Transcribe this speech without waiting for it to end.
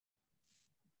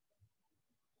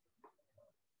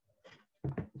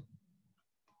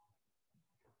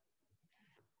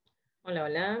Hola,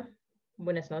 hola.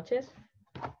 Buenas noches.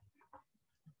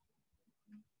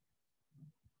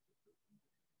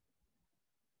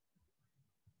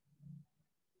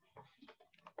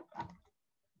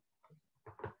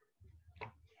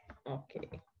 Ok.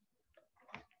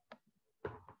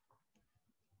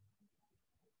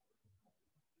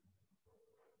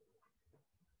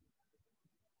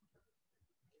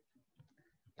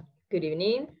 Good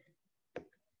evening.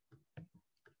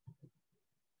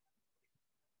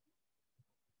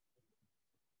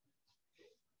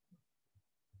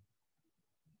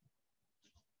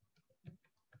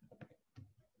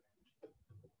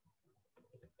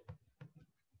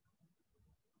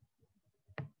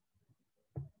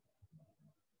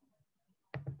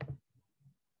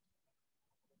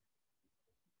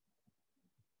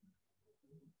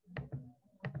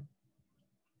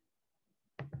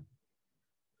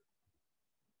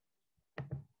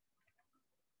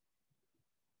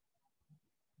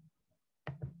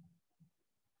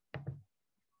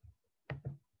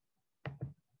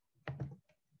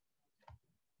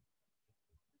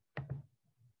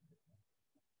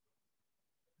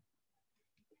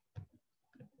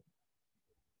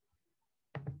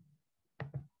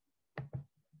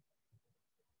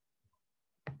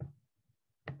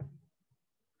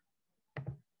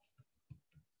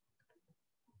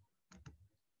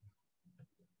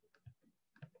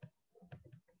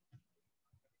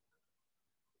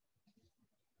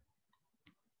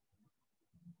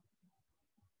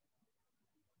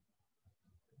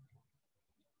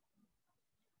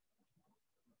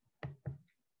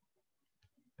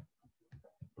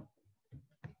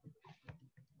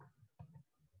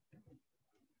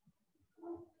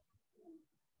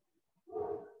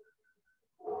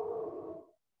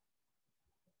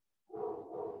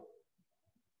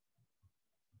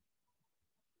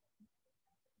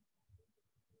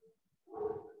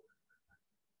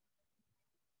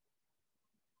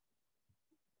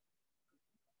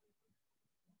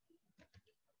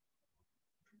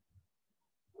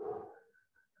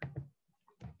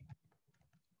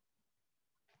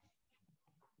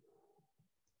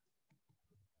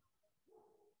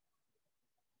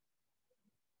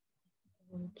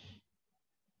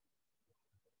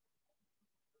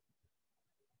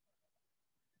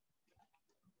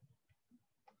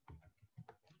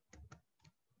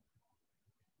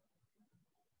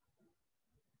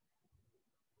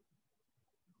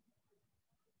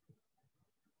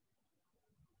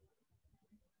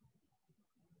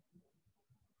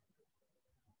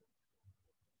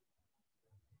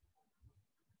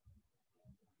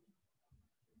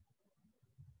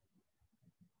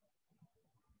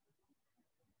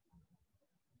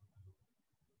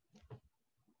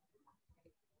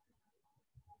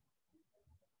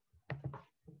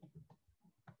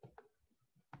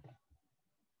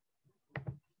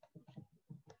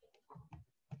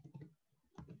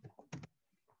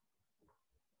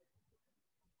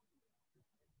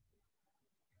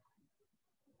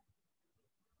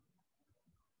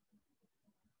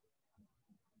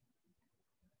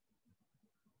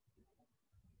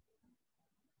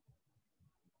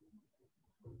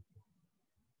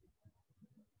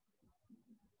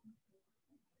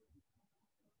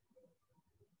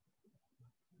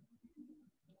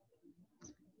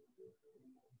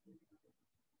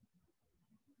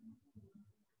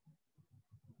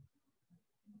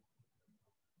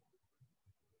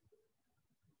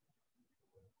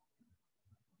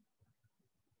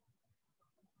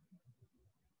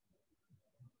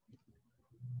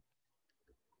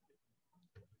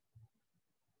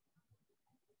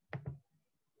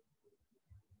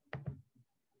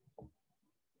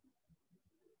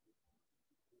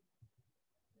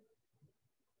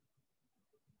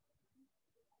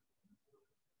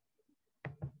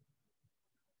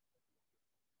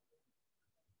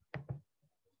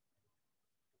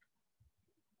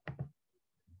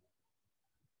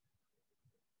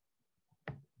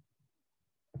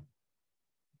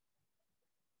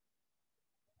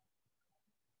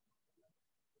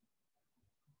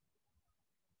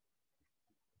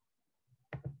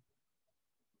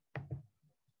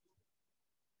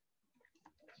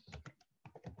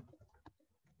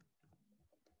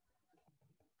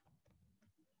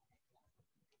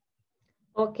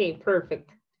 Ok, perfect.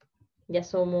 Ya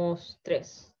somos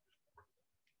 3.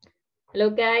 Hello,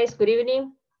 guys. Good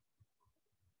evening.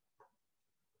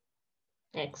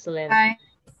 Excellent. Hi.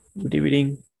 Good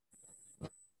evening.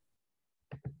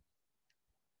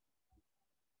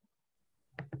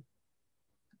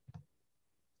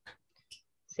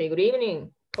 Say good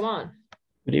evening. Come on.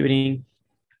 Good evening.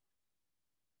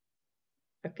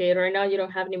 Okay, right now you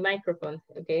don't have any microphone.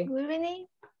 Okay. Good evening.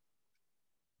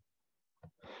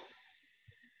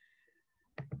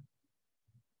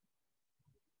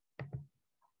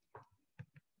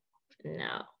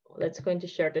 Now, let's go to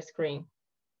share the screen.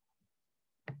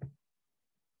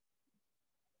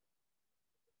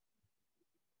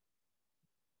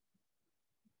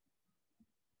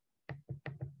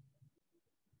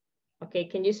 Okay,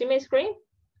 can you see my screen?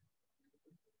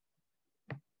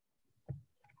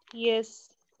 Yes.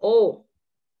 Oh,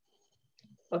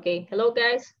 okay. Hello,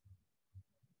 guys.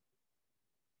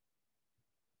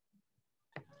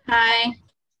 Hi.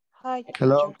 Hi,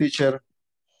 Hello, teacher.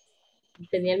 teacher.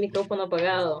 Tenía el micrófono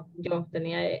apagado. Yo no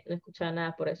escuchaba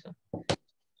nada por eso.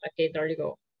 Okay, there you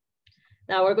go.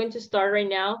 Now we're going to start right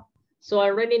now. So I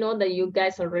already know that you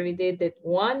guys already did the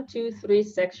 1, 2, 3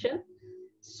 section.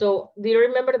 So do you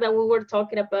remember that we were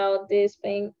talking about this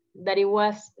thing, that it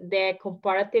was the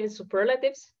comparative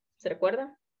superlatives? ¿Se recuerda?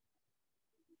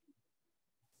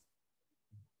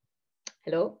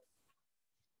 Hello?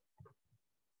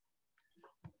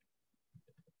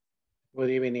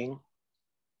 Good evening.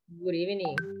 Good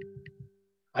evening.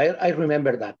 I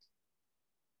remember that.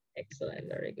 Excellent,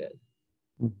 very good.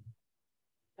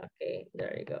 Okay,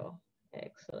 there you go.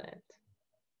 Excellent.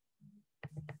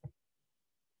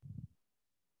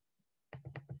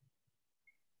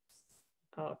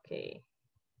 Okay.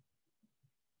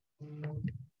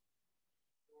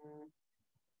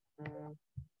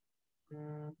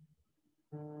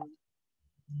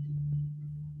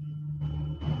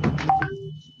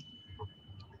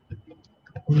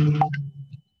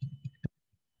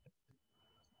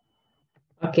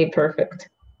 Okay, perfect.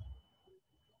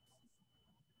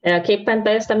 ¿Qué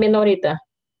pantalla están viendo ahorita?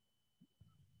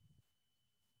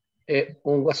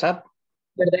 Un WhatsApp.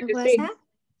 ¿Verdad que sí?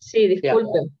 Sí,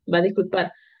 disculpen, va a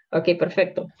disculpar. Ok,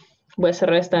 perfecto. Voy a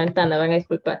cerrar esta ventana, van a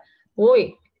disculpar.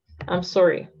 Uy, I'm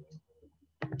sorry.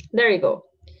 There you go.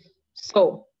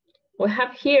 So, we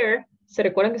have here, ¿se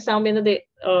recuerdan que estaban viendo de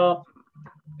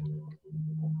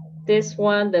this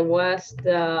one that was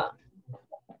the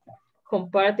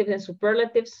comparatives and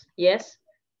superlatives? Yes.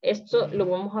 Esto lo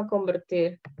vamos a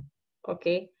convertir,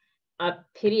 ok, a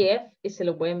PDF y se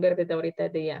lo pueden ver desde ahorita,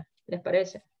 desde ya. ¿Les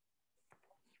parece?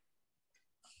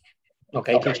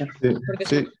 Okay, teacher.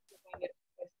 Sí.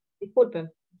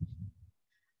 Disculpen.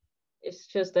 It's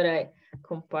just that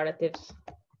comparatives.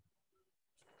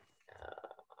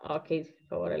 Ok, por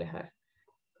favor, alejar.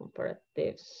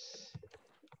 Comparatives.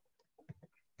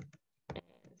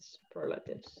 And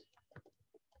superlatives.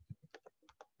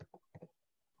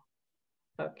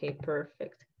 Okay,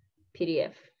 perfect.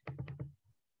 PDF.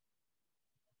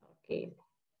 Okay.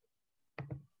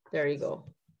 There you go.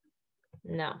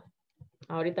 Now,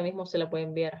 ahorita mismo se la pueden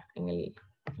enviar en el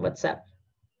WhatsApp.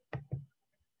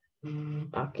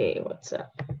 Okay, WhatsApp.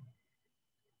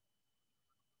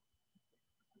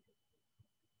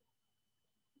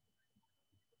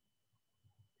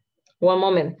 One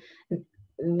moment.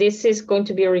 This is going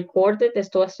to be recorded.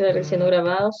 Esto va a ser siendo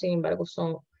grabado, sin embargo,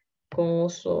 son con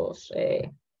usos,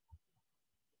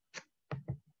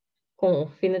 con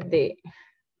fines de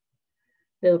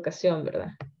educación, ¿verdad?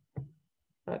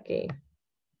 Ok.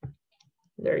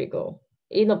 There you go.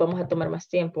 Y nos vamos a tomar más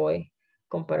tiempo hoy.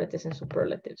 Comparatives and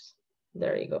superlatives.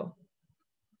 There you go.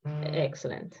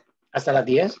 Excellent. ¿Hasta las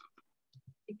 10?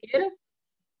 Si quieren.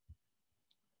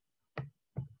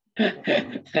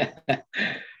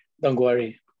 Don't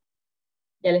worry.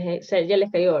 Ya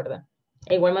les cayó, ¿verdad?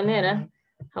 De igual manera,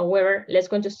 however, let's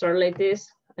going to start like this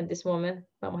at this moment.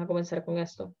 Vamos a comenzar con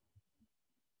esto.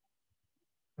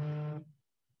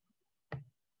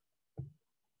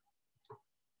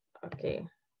 Ok.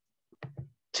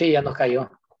 Sí, ya nos cayó.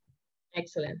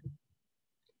 Excellent.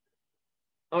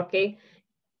 Okay.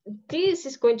 This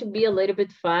is going to be a little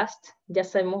bit fast. Ya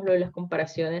sabemos lo de las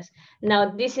comparaciones.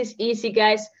 Now, this is easy,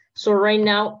 guys. So right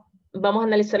now, vamos a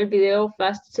analizar el video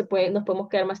fast. Nos podemos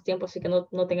quedar más tiempo, así que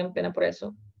no tengan pena por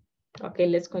eso. Okay,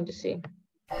 let's go to see.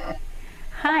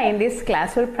 Hi, in this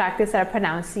class we'll practice our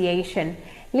pronunciation.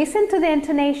 Listen to the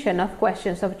intonation of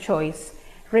questions of choice.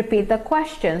 Repeat the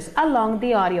questions along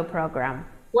the audio program.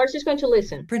 We're just going to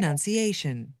listen.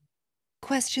 Pronunciation.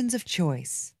 Questions of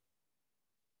choice.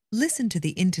 Listen to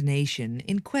the intonation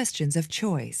in questions of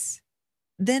choice.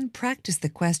 Then practice the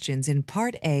questions in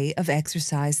Part A of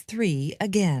Exercise 3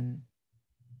 again.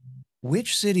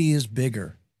 Which city is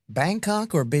bigger,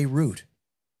 Bangkok or Beirut?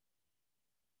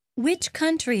 Which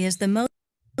country is the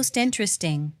most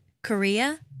interesting,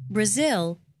 Korea,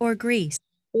 Brazil, or Greece?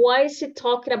 Why is it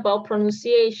talking about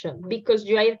pronunciation? Because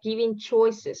you are giving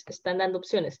choices, están dando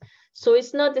opciones. So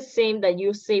it's not the same that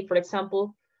you say, for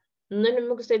example, no es lo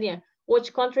mismo que usted diga,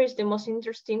 which country is the most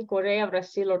interesting, Korea,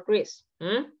 Brazil, or Greece?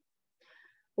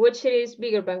 Which city is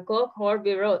bigger, Bangkok or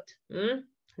Beirut?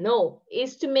 No,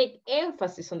 it's to make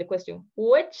emphasis on the question.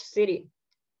 Which city?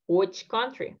 Which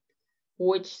country?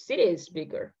 Which city is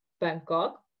bigger,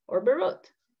 Bangkok or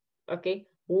Beirut? Okay,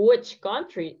 which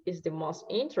country is the most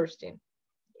interesting?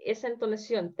 Esa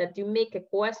entonación that you make a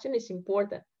question is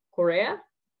important. Korea,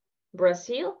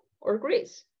 Brazil, or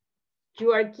Greece? You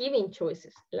are giving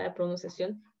choices. La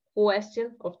pronunciación,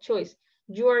 question of choice.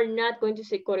 You are not going to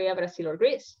say Korea, Brazil, or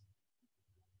Greece,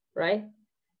 right?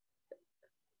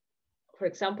 For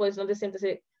example, es donde se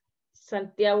dice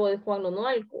Santiago de Juan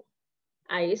Nonalco.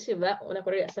 Ahí se va una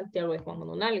correcta, Santiago de Juan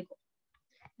Nonalco.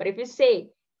 But if you say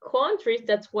countries,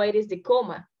 that's why it is the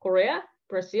comma. Korea,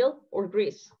 Brazil, or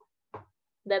Greece.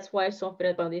 That's why it's something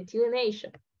about the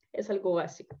intonation. Es algo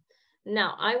básico.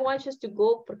 Now, I want us to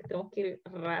go, porque tenemos que ir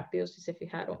rápido si se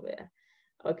fijaron, ¿verdad?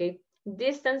 Ok.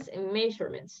 Distance and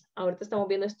measurements. Ahorita estamos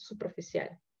viendo esto superficial.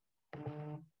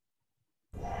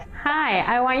 Hi,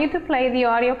 I want you to play the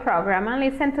audio program and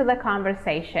listen to the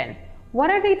conversation. What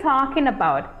are they talking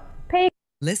about?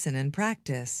 Listen and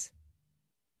practice.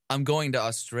 I'm going to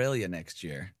Australia next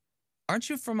year. Aren't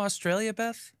you from Australia,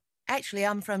 Beth? Actually,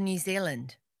 I'm from New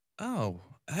Zealand. Oh,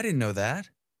 I didn't know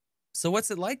that. So what's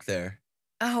it like there?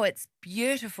 Oh, it's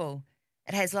beautiful.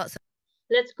 It has lots of...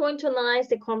 Let's go into analyze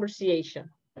the conversation.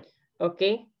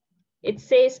 Okay. It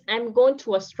says, I'm going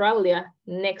to Australia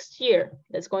next year.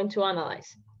 Let's go into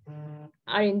analyze.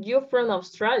 Are you from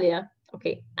Australia?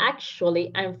 Okay.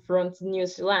 Actually, I'm from New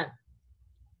Zealand.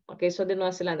 Okay, so the New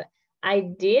Zealand. I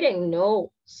didn't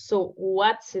know. So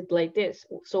what's it like this?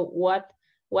 So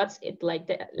what's it like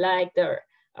that? Like there?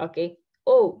 Okay.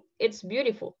 Oh, it's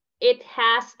beautiful. It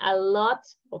has a lot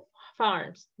of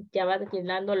farms. Ya va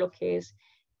llenando lo que es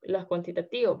los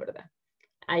cuantitativos, ¿verdad?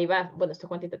 Ahí va. Bueno, esto es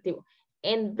cuantitativo.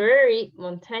 And very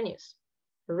mountainous.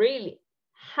 Really?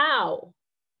 How?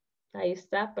 Ahí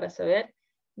está para saber.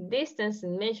 Distance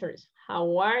and measures.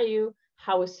 How are you?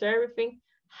 How is everything?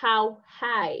 How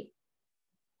high?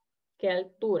 ¿Qué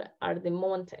altura? Are the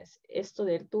mountains? Esto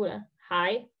de altura.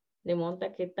 High. De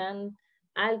monta, ¿qué tan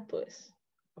alto es?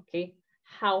 Ok.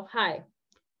 How high?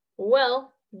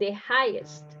 Well, the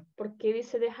highest. ¿Por qué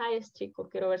dice the highest, chicos?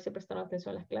 Quiero ver si prestaron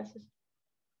atención a las clases.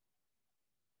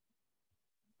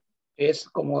 Es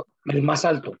como el más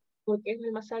alto. ¿Por qué es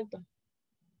el más alto?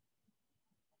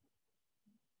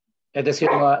 Es decir,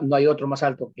 no hay otro más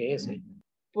alto que ese.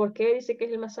 ¿Por qué dice que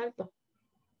es el más alto?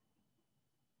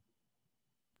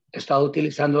 Está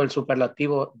utilizando el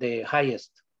superlativo de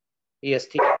highest.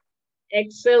 EST.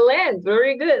 Excellent.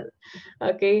 Very good.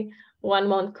 Okay. 1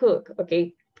 month cook.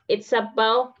 Okay. It's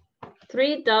about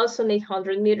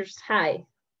 3,800 meters high.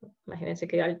 Imagínense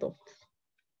qué alto.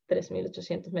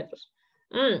 3,800 metros.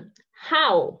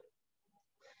 How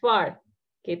far?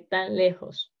 ¿Qué tan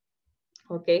lejos?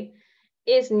 Okay.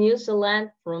 Is New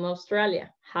Zealand from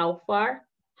Australia? How far?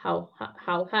 How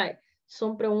high?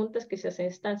 Son preguntas que se hacen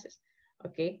instancias.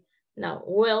 Okay. Now,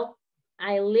 well,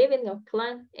 I live in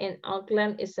Auckland, and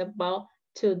Auckland is about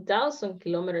 2,000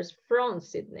 kilometers from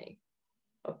Sydney.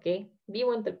 Okay.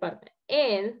 Vivo entre parte.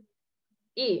 And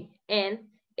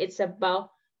it's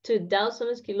about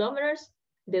 2,000 kilometers.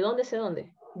 ¿De dónde se dónde?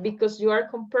 Because you are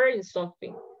comparing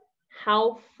something.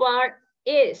 How far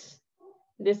is?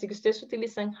 Desde que ustedes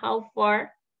utilizan how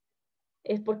far,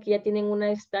 es porque ya tienen una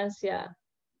distancia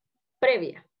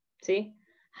previa, ¿sí?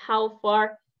 How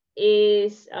far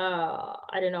is,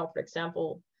 I don't know, for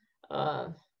example,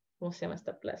 ¿cómo se llama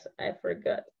esta plaza? I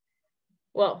forgot.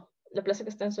 Well, la plaza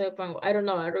que está en Soyapango. I don't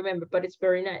know, I remember, but it's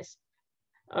very nice.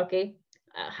 Okay.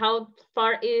 How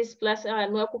far is Plaza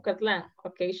Nueva Cucatlán?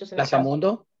 Okay. Plaza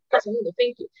Mundo. Plaza Mundo,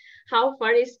 thank you. How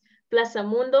far is Plaza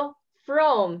Mundo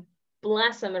from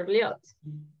Plaza Merliot?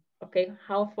 Okay.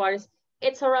 How far is,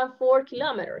 it's around 4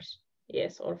 kilometers.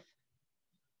 Yes, or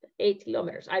 8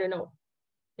 kilometers. I don't know.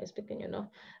 Es pequeño, ¿no?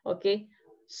 Okay.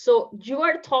 So you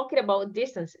are talking about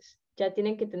distances. Ya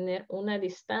tienen que tener una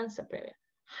distancia previa.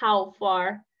 How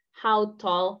far, how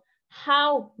tall,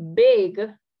 how big,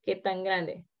 qué tan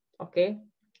grande. Okay.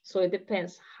 So it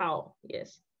depends how,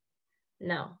 yes.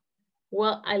 Now,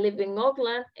 well, I live in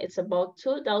Auckland. It's about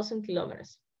 2,000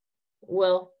 kilometers.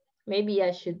 Well, maybe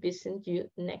I should visit you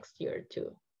next year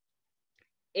too.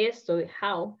 Esto de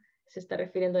how se está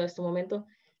refiriendo en este momento.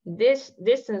 This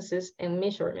distances and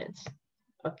measurements.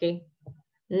 Okay.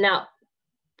 Now,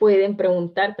 pueden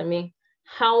preguntar también,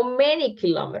 how many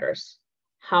kilometers?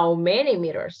 How many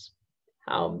meters?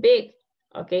 How big?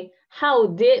 Okay. How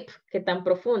deep? ¿Qué tan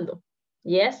profundo?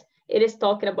 Yes, it is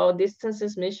talking about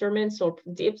distances, measurements, or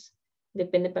deeps.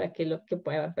 Depende para qué lo que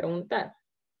puedan preguntar.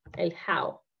 El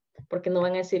how. Porque no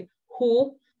van a decir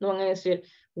who, no van a decir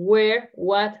where,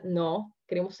 what, no.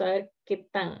 Queremos saber qué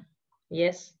tan.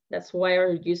 Yes, that's why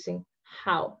we're using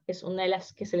how. Es una de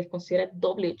las que se les considera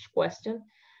double question,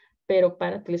 pero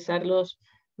para utilizarlos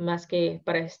más que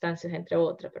para estancias entre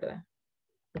otras, ¿verdad?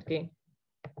 Ok.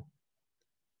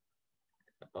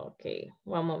 Ok,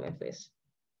 one moment, please.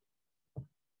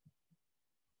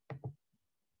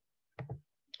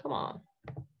 Come on.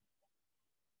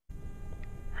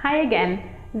 Hi again.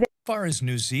 How far is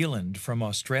New Zealand from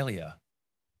Australia?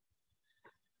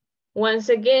 Once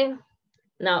again,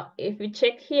 now if we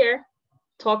check here,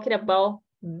 talking about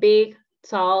big,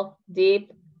 tall,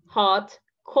 deep, hot,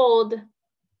 cold,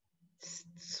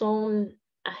 son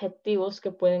adjetivos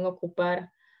que pueden ocupar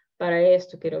para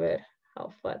esto. Quiero ver how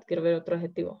far, quiero ver otro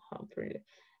adjetivo. How pretty.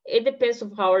 It depends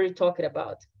on how are you talking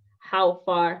about. How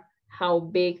far, how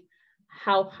big,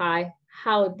 how high,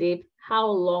 how deep, how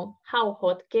long, how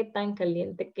hot, qué tan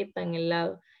caliente, qué tan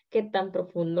helado, qué tan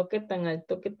profundo, qué tan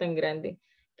alto, qué tan grande,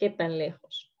 qué tan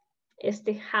lejos.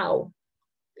 Este how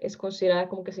es considerada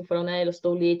como que si fuera una de los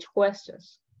WH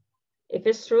questions. If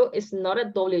it's true, it's not a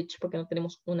WH porque no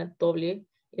tenemos una W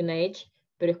y una H,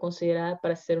 pero es considerada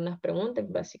para hacer unas preguntas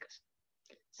básicas.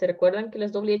 ¿Se recuerdan que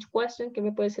las WH question? ¿Qué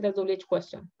me puede decir las WH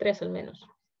question? 3 al menos.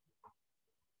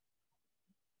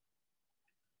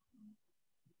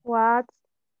 What,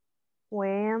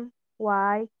 when,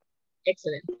 why.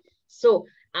 Excellent. So,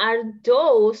 are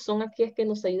those son aquellas que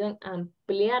nos ayudan a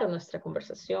ampliar nuestra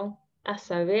conversación, a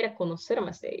saber, a conocer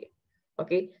más de ella.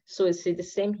 Okay, so it's the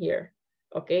same here.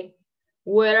 Okay,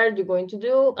 where are you going to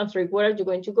do? I'm sorry, where are you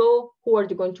going to go? Who are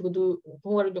you going to do?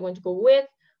 Who are you going to go with?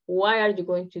 Why are you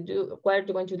going to do? Why are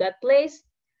you going to that place?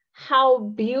 How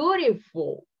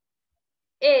beautiful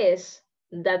is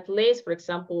that place? For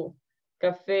example,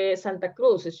 Café Santa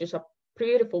Cruz is just a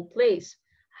beautiful place.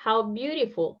 How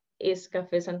beautiful is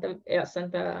Café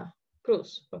Santa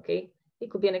Cruz? Okay, it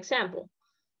could be an example.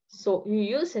 So you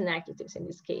use an adjectives in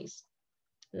this case.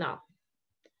 Now,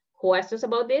 questions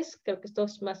about this? Creo que esto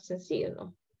es más sencillo,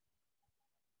 ¿no?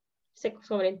 Se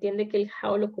sobreentiende que el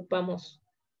how lo ocupamos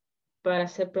para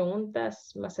hacer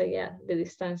preguntas más allá de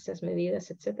distancias, medidas,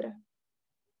 etc.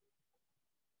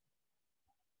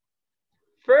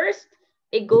 First,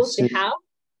 it goes to how.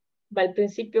 Va al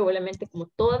principio, obviamente, como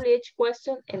todo WH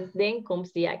question, and then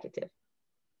comes the adjective.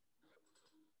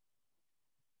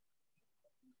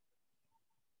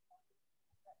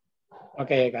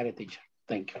 Okay, I got it, teacher.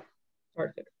 Thank you.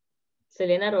 Perfect.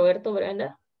 Selena, Roberto,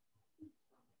 Brenda?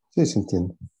 Sí, se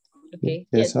entiende. Okay.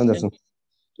 Yes, Anderson.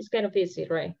 It's kind of easy,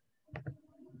 right?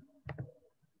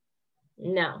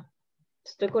 Now,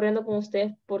 estoy corriendo con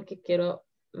ustedes porque quiero,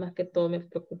 más que todo, me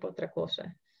preocupa otra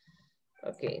cosa.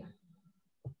 Okay.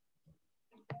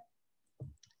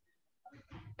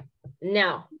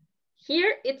 Now,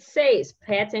 here it says,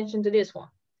 pay attention to this one.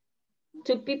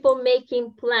 To people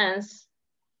making plans,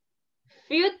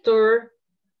 future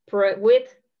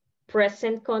with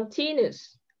present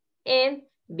continuous, and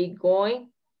be going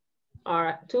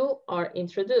are to or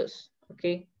introduce.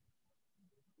 Okay.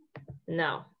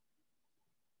 Now,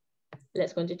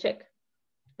 let's go to check.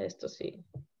 Esto sí.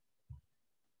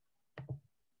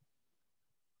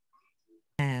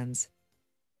 Plans.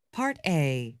 Part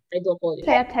A. I do apologize.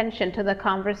 Pay attention to the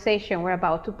conversation we're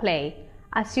about to play.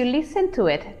 As you listen to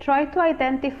it, try to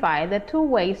identify the 2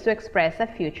 ways to express a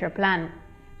future plan.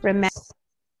 Remember,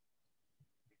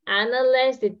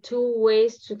 analyze the 2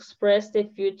 ways to express the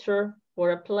future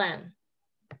for a plan.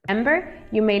 Remember,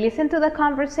 you may listen to the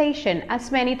conversation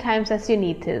as many times as you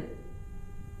need to.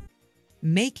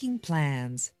 Making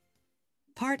plans.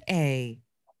 Part A.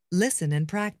 Listen and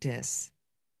practice.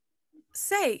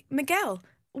 Say, Miguel,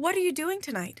 what are you doing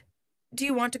tonight? Do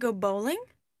you want to go bowling?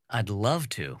 I'd love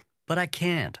to, but I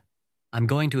can't. I'm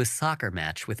going to a soccer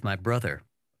match with my brother.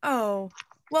 Oh,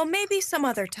 well, maybe some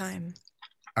other time.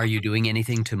 Are you doing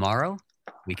anything tomorrow?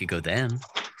 We could go then.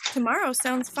 Tomorrow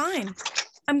sounds fine.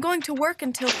 I'm going to work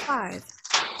until 5.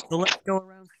 So let's go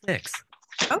around 6.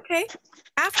 Okay.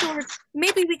 Afterwards,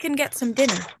 maybe we can get some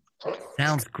dinner.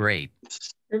 Sounds great.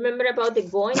 Remember about the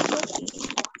going to?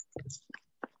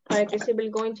 ¿Para qué sirve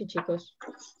el going to, chicos?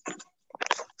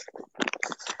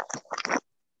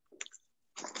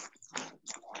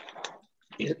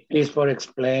 Is for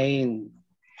explain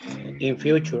in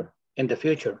future, in the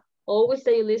future. Always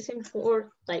that you listen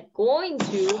for like going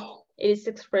to, it is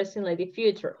expressing like the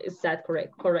future. Is that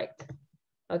correct? Correct.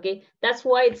 Okay, that's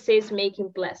why it says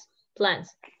making plans.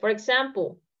 For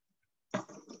example,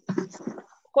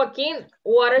 Joaquin,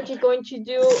 what are you going to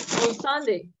do on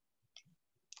Sunday?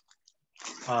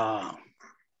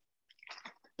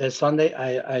 The Sunday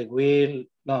I'm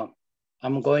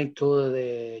going to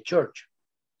the church.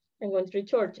 I'm going to the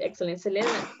church. Excellent. Selena,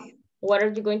 what are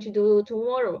you going to do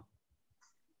tomorrow?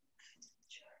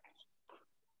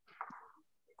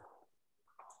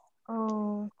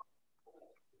 Oh,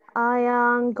 I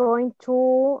am going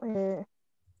to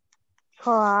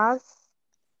class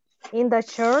in the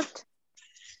church.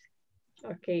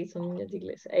 Okay, son niños de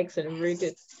iglesia. Excellent, very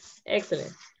good.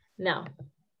 Excellent. Now,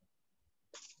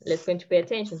 let's going to pay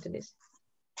attention to this.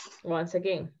 Once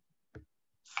again.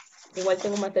 Igual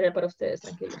tengo material para ustedes,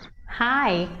 tranquilos.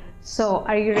 Hi, so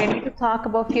are you ready to talk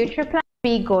about future plans?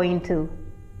 Be going to.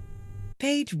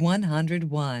 Page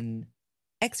 101.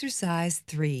 Exercise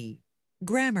 3.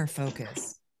 Grammar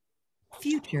focus.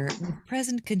 Future with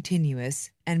present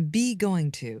continuous and be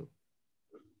going to.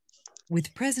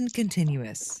 With present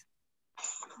continuous.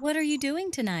 What are you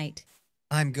doing tonight?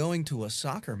 I'm going to a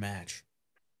soccer match.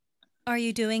 Are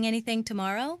you doing anything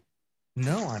tomorrow?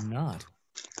 No, I'm not.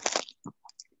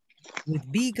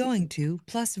 With be going to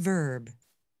plus verb.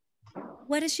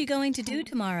 What is she going to do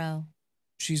tomorrow?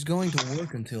 She's going to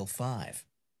work until 5.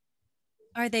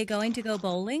 Are they going to go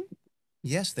bowling?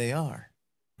 Yes, they are.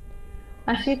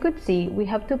 As you could see, we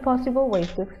have two possible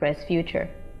ways to express future.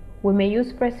 We may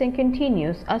use present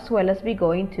continuous as well as be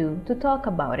going to talk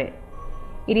about it.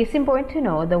 It is important to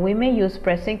know that we may use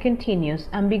present continuous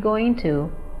and be going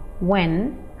to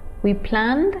when we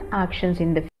planned actions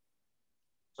in the future.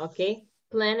 Okay,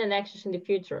 plan and actions in the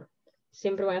future.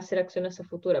 Siempre van a ser acciones a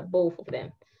futura, both of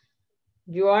them.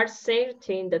 You are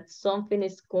certain that something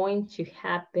is going to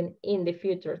happen in the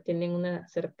future. Tienen una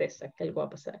certeza que algo va a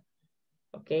pasar.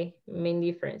 Okay, main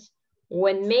difference.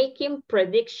 When making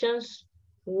predictions,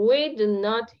 we do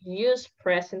not use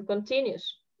present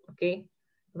continuous. Okay,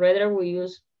 rather we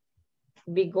use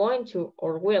be going to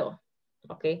or will.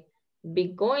 Okay, be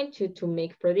going to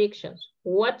make predictions.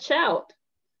 Watch out.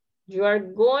 You are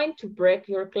going to break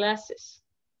your glasses.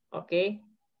 Okay,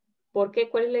 ¿por qué?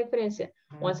 ¿Cuál es la diferencia?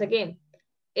 Once again,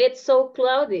 it's so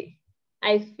cloudy.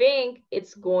 I think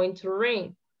it's going to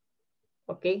rain.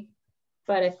 Okay,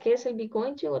 ¿para qué es el be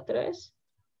going to otra vez?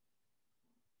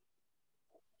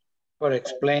 For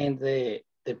explain the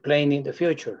plan in the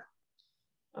future.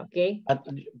 Okay.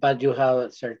 But you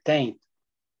have certain.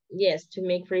 Yes, to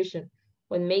make prediction.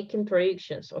 When making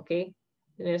predictions, okay?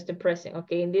 There's the present,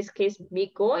 okay? In this case,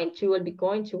 be going to will be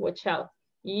going to, watch out.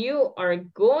 You are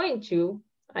going to,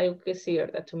 hay que decir,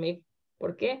 ¿verdad? To make,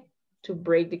 ¿por qué? To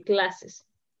break the glasses.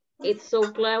 It's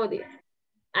so cloudy.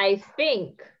 I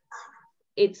think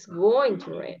it's going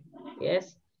to rain.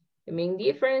 Yes. The main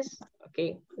difference,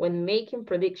 okay, when making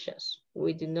predictions,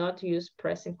 we do not use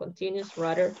present continuous,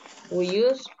 rather we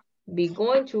use be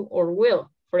going to or will.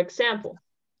 For example,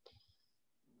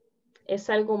 es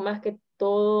algo más que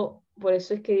todo, por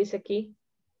eso es que dice aquí,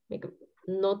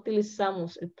 no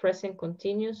utilizamos el present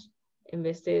continuous en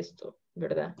vez de esto,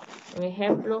 ¿verdad? Un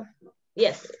ejemplo,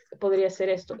 yes, podría ser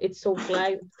esto. It's so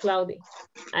cloudy.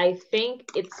 I think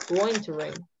it's going to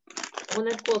rain.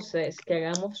 Una cosa es que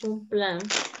hagamos un plan,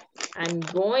 I'm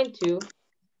going to,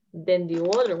 then the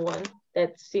other one,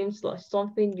 that seems like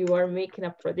something you are making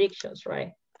a predictions,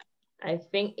 right? I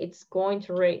think it's going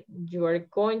to rain. You are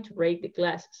going to break the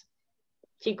glasses.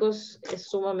 Chicos, es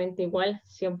sumamente igual,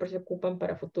 siempre se ocupan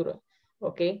para futuro,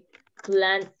 ¿ok?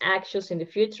 Plan actions in the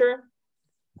future.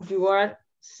 You are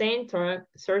certain,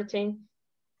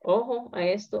 ojo a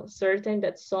esto, certain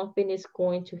that something is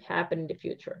going to happen in the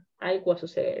future. Algo va a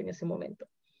suceder en ese momento,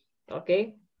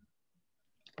 ¿ok?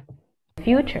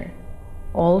 Future.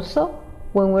 Also,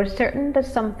 when we're certain that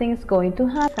something is going to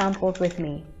happen, examples with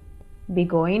me. Be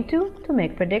going to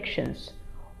make predictions.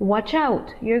 Watch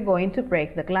out, you're going to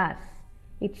break the glass.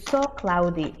 It's so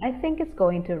cloudy, I think it's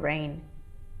going to rain.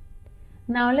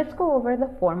 Now let's go over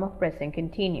the form of present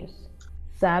continuous.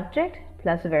 Subject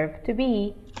plus verb to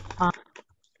be.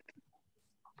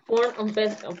 Form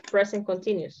of present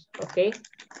continuous, okay?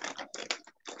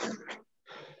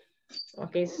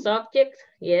 Okay, subject,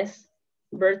 yes.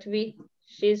 Verb to be,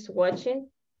 she's watching.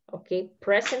 Okay,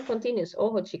 present continuous.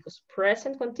 Ojo, chicos,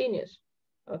 present continuous.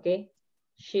 Okay,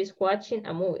 she's watching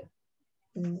a movie.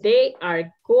 They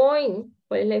are going,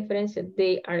 ¿cuál es la diferencia?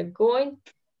 They are going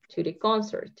to the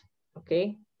concert.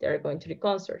 Okay, they are going to the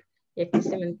concert. Y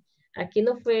aquí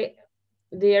no fue,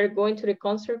 they are going to the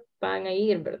concert, van a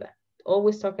ir, ¿verdad?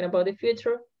 Always talking about the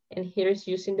future, and here is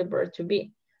using the verb to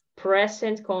be.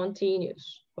 Present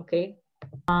continuous, okay?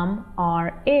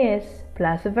 Are, is,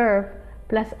 plus verb,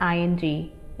 plus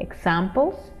ing.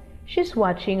 Examples, she's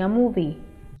watching a movie.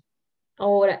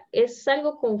 Ahora, es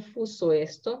algo confuso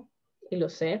esto, y lo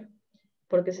sé,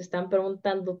 porque se están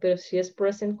preguntando, pero si es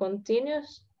present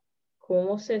continuous,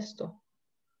 ¿cómo es esto?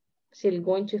 Si el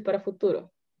going to es para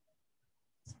futuro.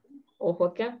 Ojo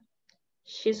acá.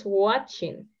 She's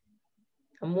watching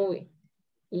a movie.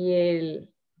 Y el,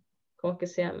 ¿cómo que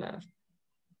se llama?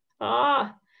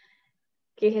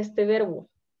 ¿Qué es este verbo?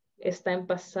 está en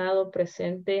pasado,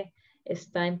 presente,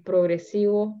 está en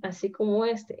progresivo, así como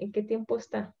este. ¿En qué tiempo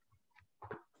está?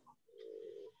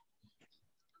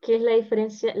 ¿Qué es la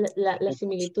diferencia, la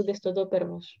similitud de estos dos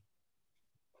verbos?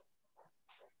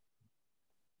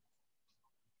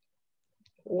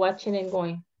 Watching and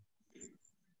going.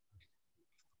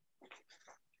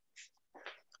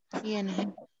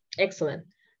 ING. Excellent.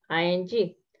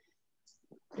 ING.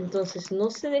 Entonces, no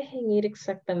se dejen ir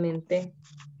exactamente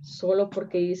solo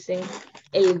porque dicen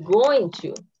el going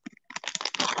to.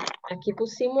 Aquí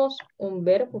pusimos un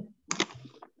verbo,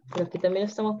 pero aquí también lo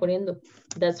estamos poniendo.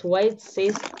 That's why it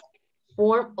says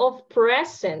form of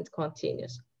present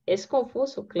continuous. Es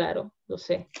confuso, claro, lo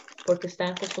sé, porque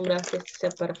están acostumbrados a que sea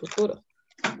para futuro.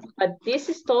 But this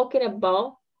is talking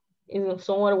about, in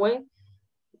some other way,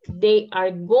 they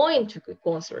are going to the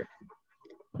concert.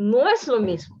 No es lo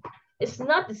mismo. It's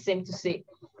not the same to say,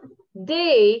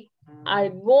 they are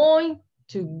going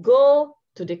to go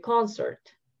to the concert.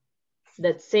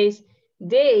 That says,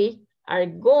 they are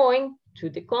going to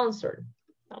the concert.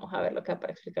 Vamos a verlo acá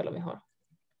para explicarlo mejor.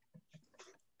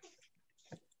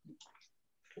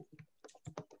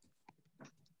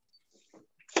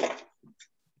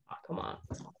 Oh, come on.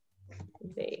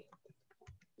 They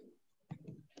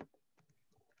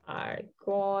are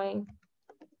going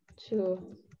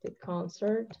to the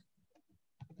concert.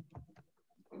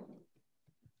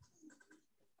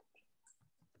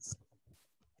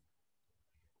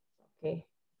 Okay.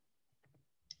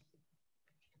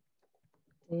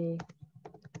 They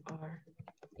are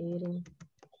eating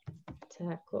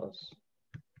tacos.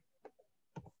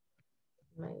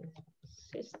 My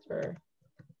sister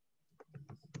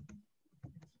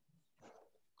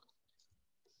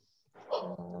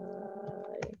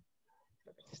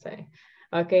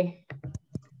okay.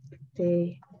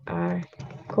 They are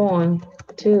going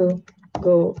to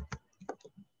go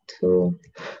to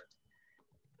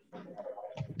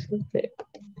the,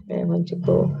 I want to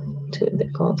go to the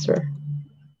concert.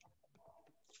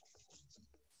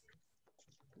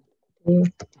 They're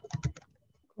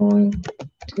going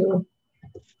to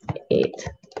eat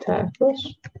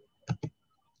tacos.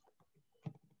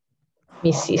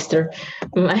 My sister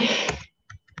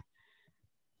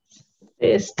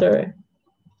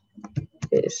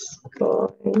is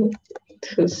going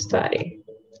to study.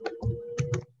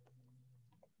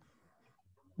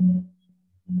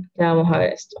 Ya vamos a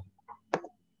ver esto.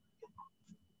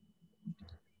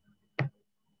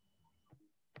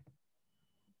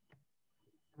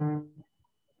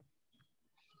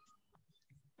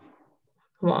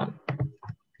 Come on.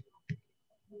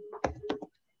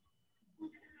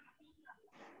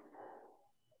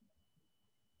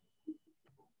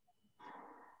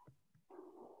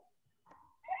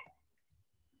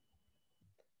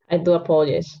 I do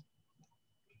apologize.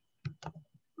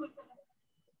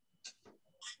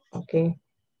 Okay.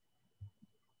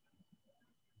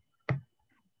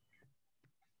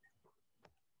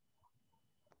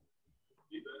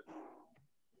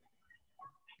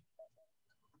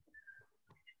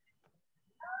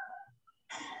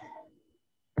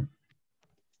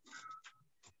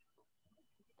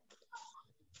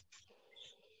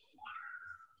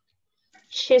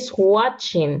 She's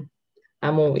watching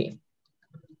a movie.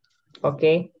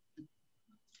 Ok.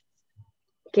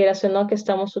 Quieras o no que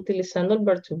estamos utilizando el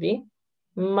verb to be.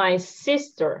 My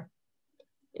sister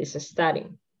is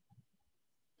studying.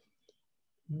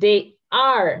 They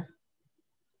are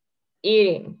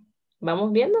eating.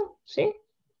 ¿Vamos viendo? ¿Sí?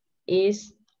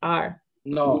 Is, are.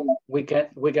 No, we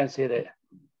can see the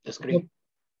screen.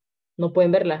 No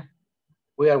pueden verla.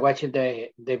 We are watching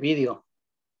the video.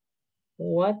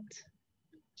 What?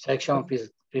 Section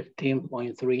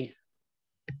 15.3.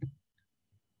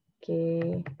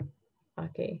 Okay.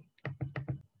 Okay.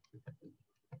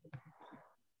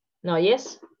 No,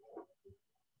 yes?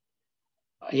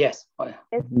 Yes.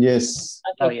 Yes.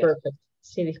 Okay, perfect.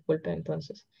 Sí, disculpen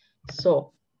entonces.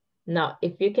 So, now,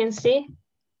 if you can see,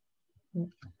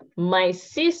 my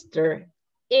sister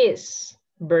is,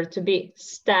 verb to be,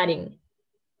 studying.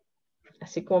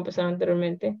 Así como empezaron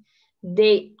anteriormente.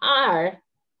 They are,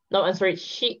 no, I'm sorry,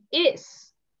 she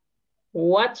is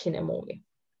watching a movie.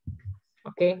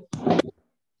 Okay.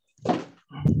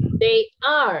 They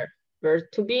are, verb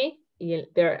to be, y el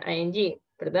verb ing,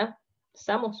 ¿verdad?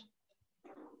 ¿Estamos?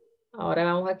 Ahora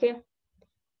vamos aquí.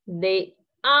 They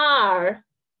are,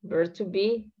 verb to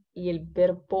be, y el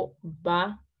verbo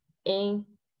va en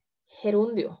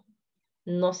gerundio.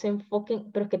 No se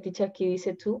enfoquen, pero que teacher aquí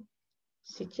dice tú.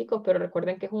 Sí, chicos, pero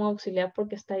recuerden que es un auxiliar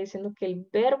porque está diciendo que el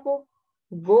verbo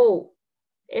go,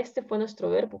 este fue nuestro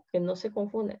verbo, que no se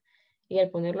confunde. Y al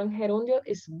ponerlo en gerundio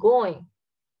es going.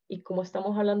 Y como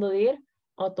estamos hablando de ir,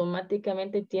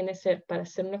 automáticamente tiene que ser, para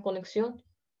hacer una conexión,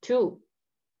 to.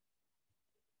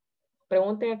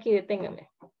 Pregunten aquí, deténganme.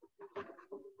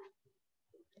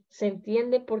 ¿Se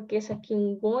entiende por qué es aquí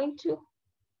un going to?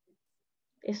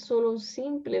 Es solo un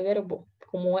simple verbo,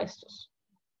 como estos.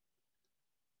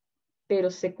 Pero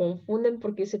se confunden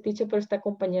porque ese teacher pero está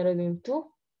acompañado de un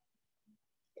to.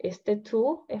 Este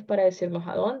to es para decirnos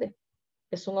a dónde.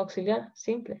 Es un auxiliar,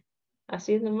 simple.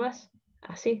 Así nomás.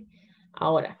 Así.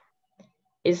 Ahora,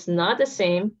 it's not the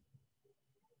same.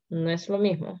 No es lo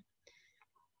mismo.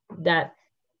 That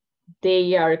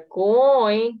they are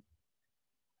going.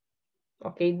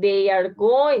 Ok, they are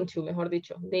going to, mejor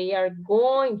dicho. They are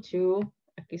going to.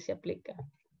 Aquí se aplica.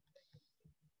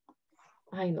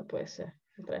 Ay, no puede ser.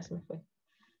 Otra vez me fue.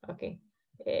 Ok.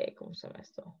 ¿Cómo se llama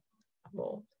esto?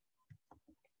 Bold.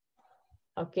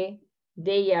 Ok.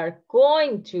 They are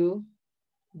going to.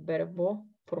 Verbo,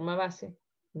 forma base.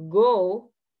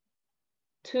 Go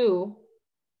to.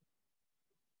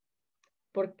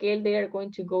 ¿Por qué el they are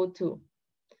going to go to?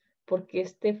 Porque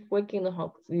este fue quien nos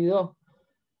ayudó.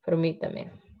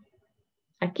 Permítame.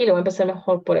 Aquí lo voy a empezar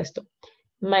mejor por esto.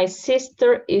 My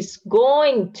sister is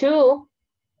going to.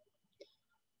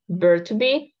 Verb to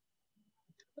be.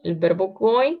 El verbo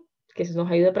going, que se nos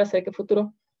ayuda para hacer que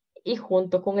futuro. Y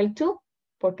junto con el to,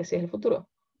 porque así es el futuro.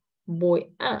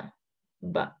 Voy a.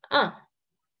 Va a.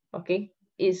 Ok.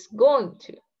 Is going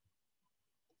to.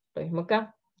 Lo mismo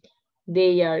acá.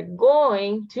 They are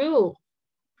going to.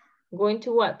 Going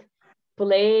to what?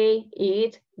 Play,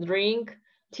 eat, drink,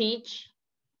 teach.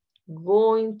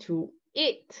 Going to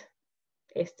eat.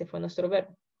 Este fue nuestro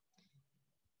verbo.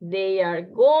 They are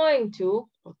going to.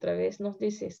 Otra vez nos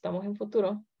dice, estamos en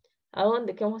futuro. ¿A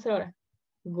dónde? ¿Qué vamos a hacer ahora?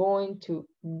 Going to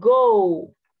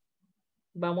go.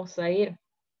 Vamos a ir.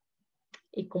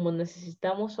 Y como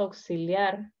necesitamos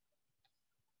auxiliar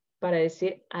para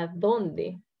decir a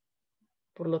dónde,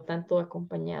 por lo tanto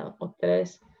acompañado. Otra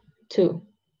vez, to.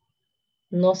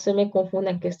 No se me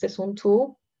confundan que este es un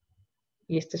to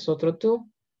y este es otro to.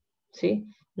 ¿Sí?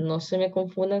 No se me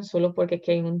confundan solo porque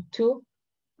aquí hay un to.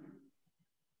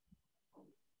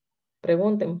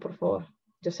 Pregúntenme, por favor.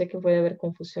 Yo sé que puede haber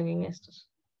confusión en estos.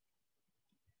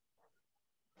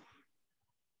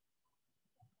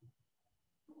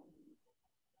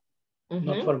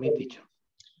 Not for me, teacher.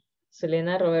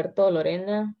 Selena, Roberto,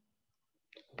 Lorena,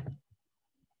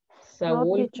 No,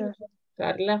 Saúl, teacher.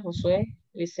 Carla, Josué,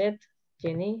 Lisette,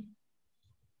 Jenny.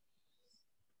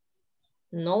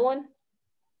 No one?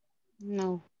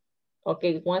 No.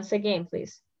 Okay, once again,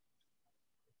 please.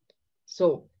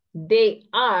 So, they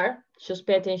are, just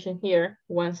pay attention here.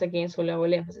 Once again, solo hago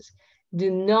el énfasis. Do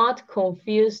not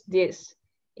confuse this.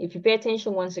 If you pay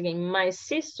attention once again, my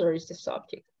sister is the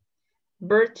subject.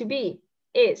 Verb to be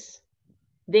is.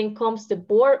 Then comes the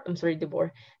verb,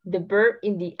 the verb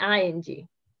in the ing.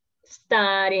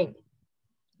 Studying.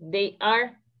 They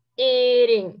are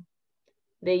eating.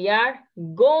 They are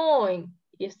going.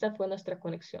 Y esta fue nuestra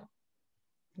conexión.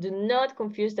 Do not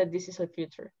confuse that this is a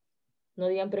future. No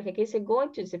digan, pero que aquí dice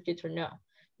going to is a future. No.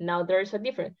 Now there is a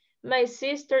difference. My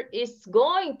sister is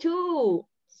going to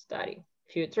study.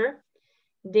 Future.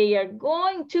 They are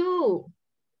going to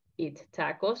eat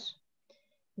tacos.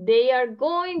 They are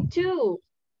going to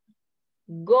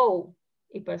go.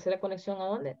 Y para hacer la conexión a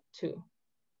dónde? To.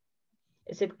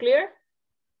 Is it clear?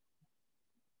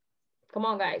 Come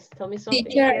on, guys. Tell me something.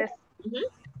 Teacher,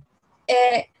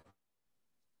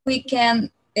 we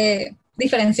can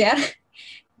diferenciar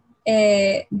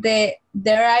they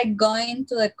are going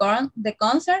to the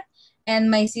concert and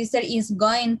my sister is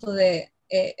going to the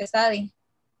study.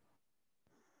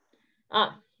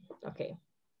 Ah, okay.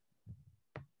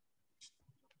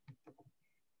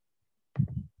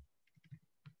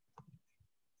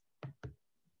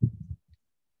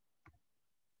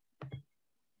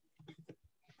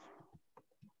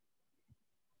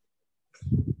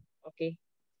 Okay,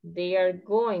 they are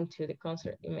going to the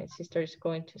concert and my sister is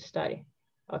going to study.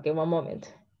 Okay, one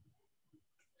moment.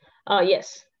 Oh,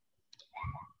 yes.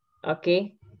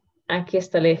 Okay, aquí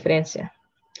está la diferencia.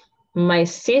 My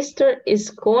sister is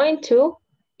going to,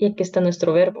 y aquí está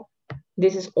nuestro verbo.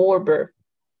 This is our verb.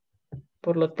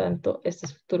 Por lo tanto, este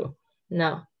es futuro.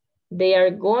 Now, they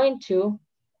are going to,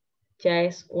 ya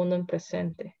es uno en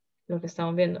presente, lo que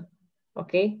estamos viendo.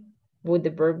 Ok, with the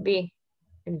verb be,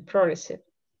 in progressive.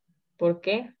 ¿Por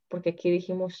qué? Porque aquí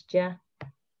dijimos ya,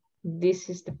 this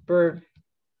is the verb.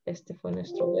 Este fue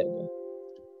nuestro verbo.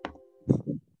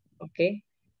 Ok,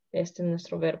 este es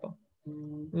nuestro verbo.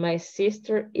 My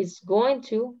sister is going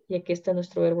to, y aquí está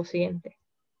nuestro verbo siguiente.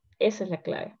 Esa es la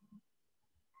clave.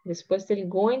 Después del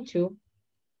going to,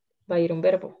 va a ir un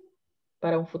verbo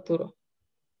para un futuro.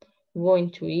 going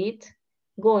to eat,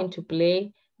 going to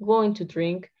play, going to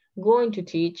drink, going to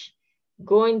teach,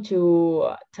 going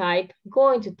to type,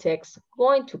 going to text,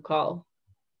 going to call.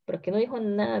 Pero aquí no dijo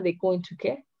nada de going to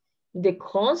qué. The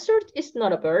concert is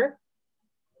not a verb.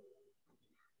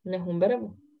 No es un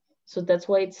verbo. So that's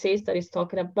why it says that it's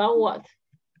talking about what?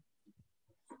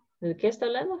 ¿De qué está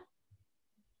hablando?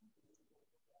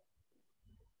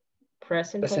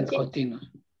 Present continuous.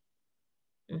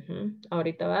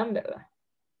 Ahorita van, ¿verdad?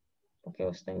 Porque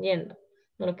están yendo.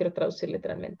 No lo quiero traducir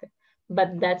literalmente.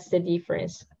 But that's the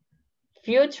difference.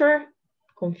 Future,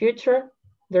 con future,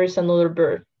 there is another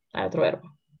verb. Hay otro verbo.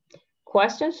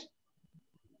 Questions?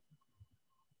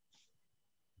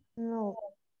 No.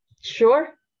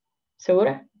 Sure?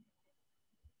 ¿Segura?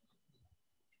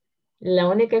 La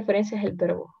única diferencia es el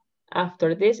verbo.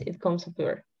 After this, it comes a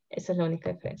verb. Esa es la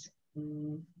única diferencia.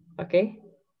 ¿Ok?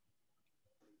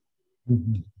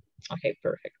 Okay,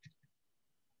 perfect.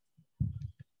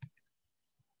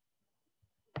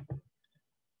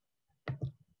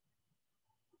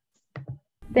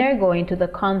 They're going to the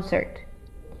concert.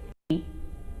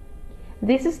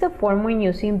 This is the form when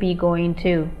using be going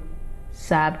to.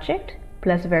 Subject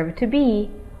plus verb to be,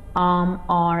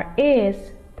 are,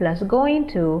 is, plus going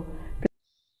to.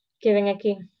 ¿Qué ven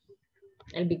aquí?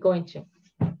 El be going to.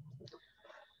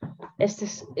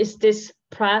 Is this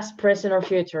past, present, or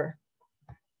future?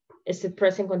 Is it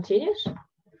present continuous?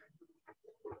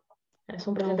 ¿Es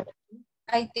un presente?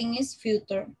 I think it's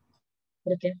future.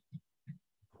 ¿Por qué?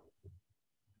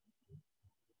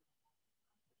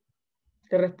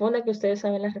 Que responda que ustedes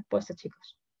saben la respuesta,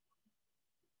 chicos.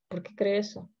 ¿Por qué cree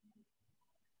eso?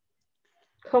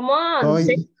 Come on.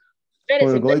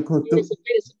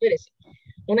 Espérese.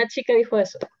 Una chica dijo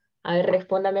eso. A ver,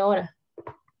 respóndame ahora.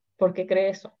 ¿Por qué cree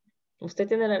eso? Usted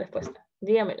tiene la respuesta.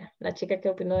 Dígamela. La chica que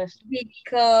opinó de eso.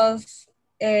 Because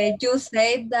you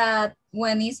say that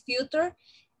when it's future,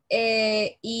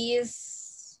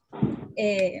 is...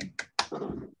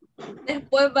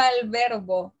 después va el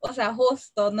verbo. O sea,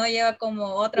 justo. No lleva como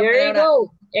otra There palabra. you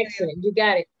go. Excellent. You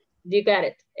got it. You got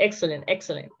it. Excellent,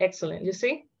 excellent, excellent. You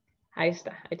see? Ahí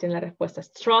está. Ahí tienen las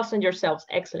respuestas. Trust in yourselves.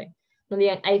 Excellent. No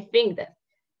digan, I think that.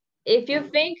 If you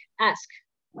think, ask.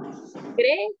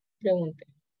 ¿Cree? Pregunte.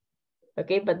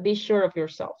 Okay, but be sure of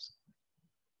yourselves.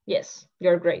 Yes,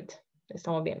 you're great.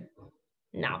 Estamos bien.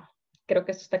 Now, creo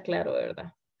que esto está claro, de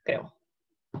verdad. Creo.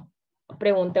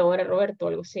 Pregunte ahora, Roberto,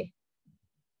 algo así.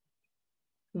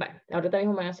 Vale, ahorita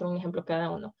mismo me van a hacer un ejemplo cada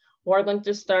uno. We're going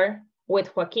to start with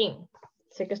Joaquín.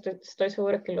 Sé que estoy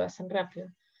segura que lo hacen rápido.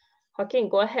 Joaquín,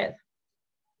 go ahead.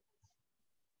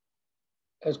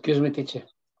 Excuse me, teacher.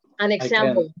 An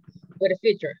example for the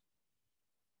future.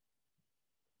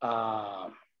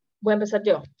 Voy a empezar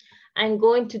yo. I'm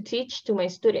going to teach to my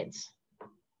students.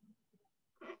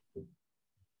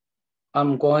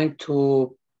 I'm going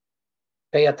to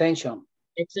pay attention.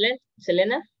 Excellent.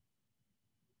 Selena?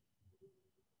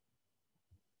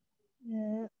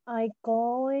 I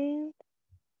going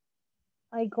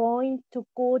to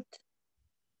cook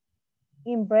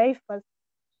in breakfast.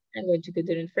 I'm going to cook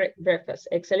during breakfast.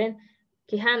 Excellent.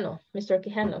 Quijano, Mr.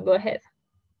 Quijano, go ahead.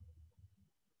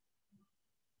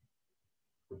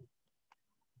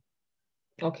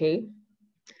 Okay.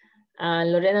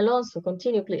 Lorena Alonso,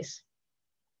 continue, please.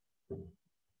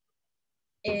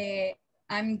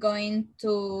 I'm going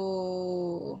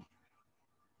to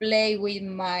play with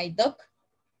my dog.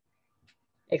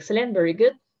 Excellent, very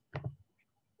good.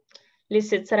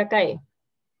 Lizeth Saracay.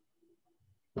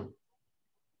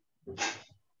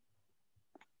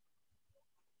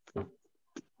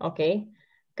 Okay.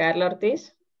 Carla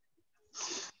Ortiz.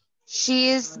 She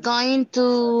is going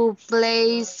to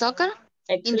play soccer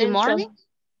in the morning.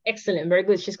 Excellent, very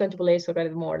good. She's going to play soccer in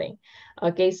the morning.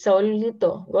 Okay,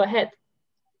 Saulito, go ahead.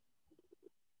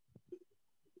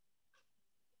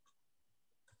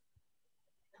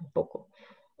 Tampoco.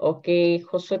 Okay,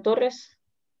 Josué Torres.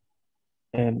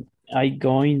 I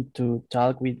going to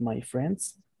talk with my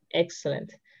friends.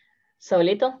 Excellent.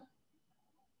 Saulito.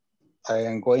 I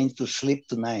am going to sleep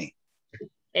tonight.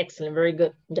 Excellent, very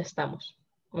good. Ya estamos.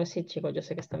 Sí, chicos, yo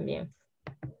sé que están bien.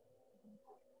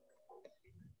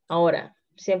 Ahora,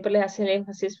 siempre les hacen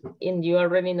énfasis en you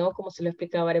already know, como se lo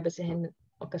explicaba varias veces en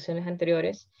ocasiones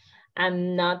anteriores.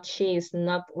 I'm not, she is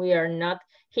not, we are not,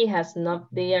 he has not,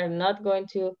 they are not going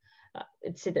to,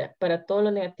 etc. Para todo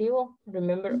lo negativo,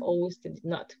 remember always the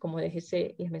not, como les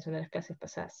mencioné en las clases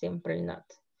pasadas, siempre el not.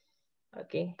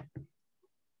 Ok.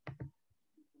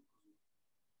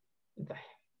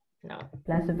 No.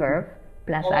 Plus verb,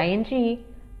 plus ing,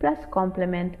 plus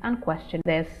complement and question.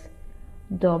 This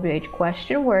WH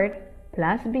question word,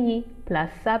 plus be, plus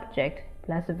subject,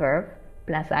 plus verb,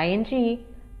 plus ing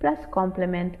plus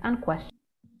complement and question.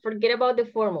 Forget about the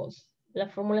formals.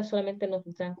 Las fórmulas solamente nos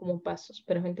dan como pasos,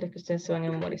 pero mientras que ustedes se van a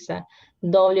memorizar.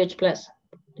 WH plus.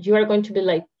 You are going to be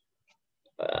like,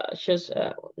 just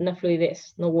una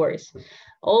fluidez, no worries.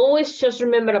 Always just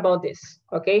remember about this,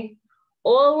 okay?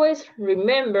 Always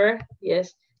remember,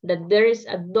 yes, that there is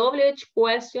a WH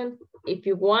question if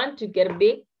you want to get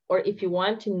big or if you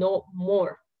want to know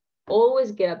more.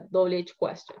 Always get a WH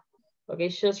question, okay?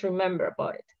 Just remember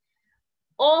about it.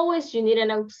 Always you need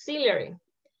an auxiliary.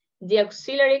 The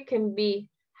auxiliary can be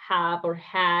have or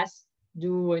has,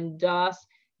 do and does,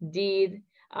 did,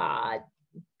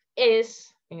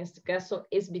 is. En este caso,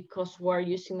 is because we're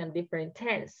using a different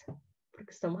tense.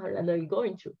 Porque estamos hablando del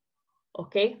going to.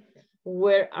 Okay?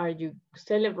 Where are you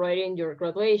celebrating your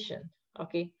graduation?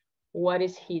 Okay? What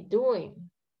is he doing?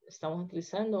 Estamos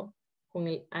utilizando con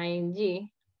el ing.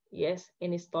 Yes,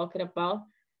 and it's talking about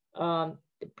the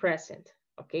present.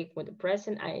 Okay? With the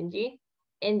present ing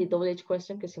and the WH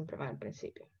question que siempre va al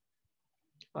principio.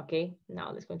 Okay?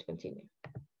 Now let's go to continue.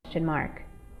 Question mark.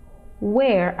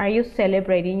 Where are you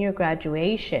celebrating your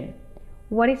graduation?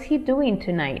 What is he doing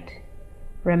tonight?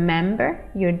 Remember,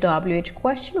 your WH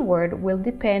question word will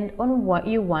depend on what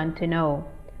you want to know.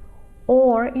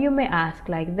 Or you may ask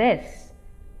like this: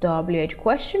 WH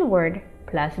question word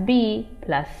plus be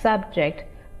plus subject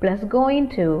plus going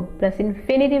to plus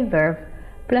infinitive verb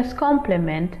plus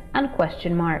complement and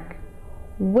question mark.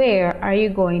 Where are you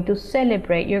going to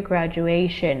celebrate your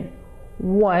graduation?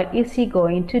 What is he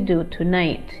going to do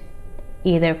tonight?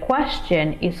 Either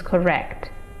question is correct.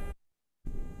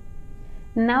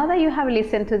 Now that you have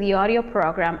listened to the audio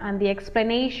program and the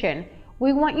explanation,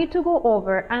 we want you to go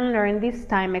over and learn these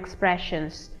time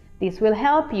expressions. This will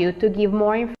help you to give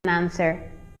more answer.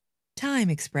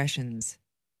 Time expressions.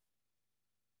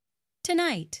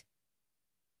 Tonight.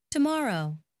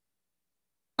 Tomorrow.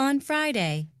 On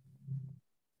Friday.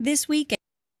 This weekend.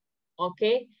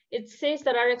 Okay, it says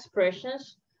that are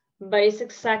expressions, but it's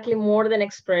exactly more than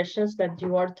expressions that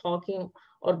you are talking,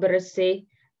 or better say,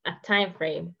 a time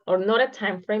frame, or not a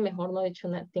time frame, mejor no dicho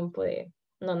un tiempo de,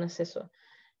 no es eso.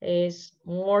 Es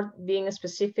more being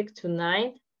specific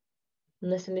tonight,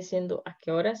 no están diciendo a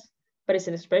qué horas, but it's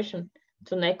an expression.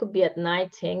 Tonight could be at 9,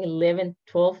 10, 11,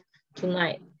 12,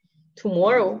 tonight.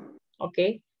 Tomorrow,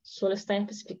 okay, solo están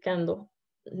especificando,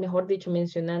 mejor dicho,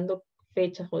 mencionando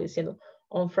fechas o diciendo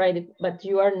on Friday, but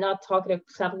you are not talking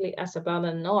exactly as about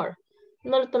an hour.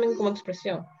 No lo tomen como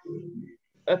expresión.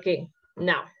 Okay,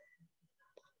 now.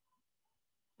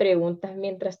 Preguntas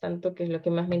mientras tanto, que es lo que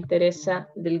más me interesa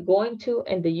del going to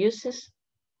and the uses.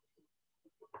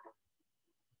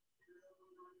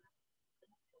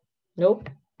 Nope,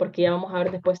 porque ya vamos a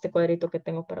ver después este cuadrito que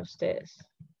tengo para ustedes.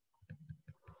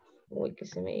 Uy, ¿qué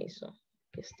se me hizo?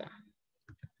 Aquí está.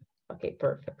 Ok,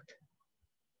 perfect.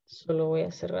 Solo voy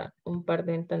a cerrar un par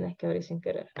de ventanas que abrí sin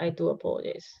querer. I do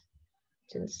apologize.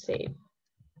 Didn't save.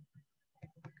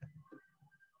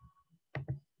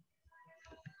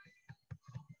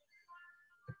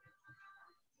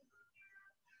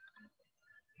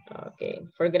 Ok,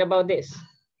 forget about this.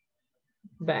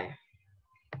 Bye.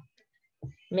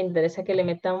 Me interesa que le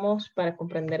metamos para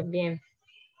comprender bien.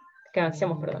 Que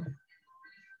avancemos, perdón.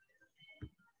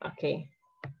 Ok.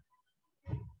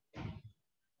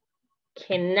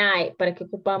 Can I? ¿Para qué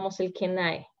ocupamos el can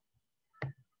I?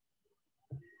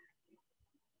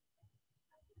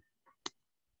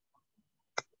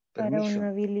 Para una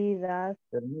habilidad.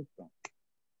 Permiso.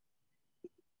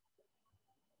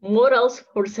 Modals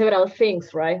for several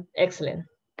things, right? Excellent.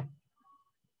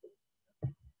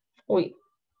 Uy.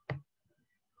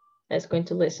 Let's going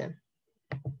to listen.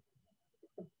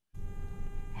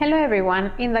 Hello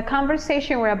everyone. In the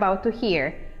conversation we're about to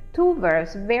hear, two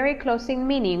verbs very close in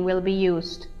meaning will be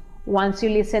used. Once you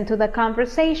listen to the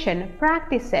conversation,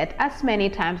 practice it as many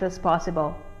times as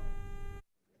possible.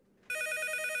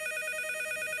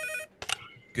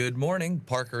 Good morning,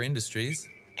 Parker Industries.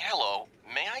 Hello,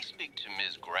 may I speak to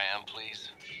Ms. Graham,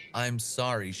 please? I'm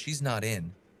sorry, she's not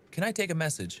in. Can I take a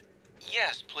message?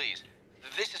 Yes, please.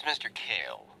 This is Mr.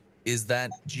 Kale. Is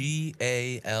that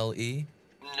G-A-L-E?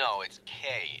 No, it's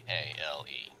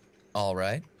K-A-L-E. All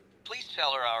right. Please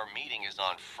tell her our meeting is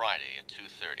on Friday at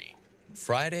 2:30.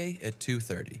 Friday at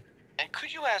 2:30. And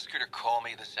could you ask her to call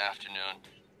me this afternoon?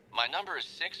 My number is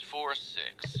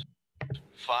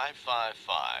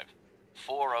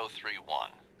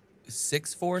 646-555-4031.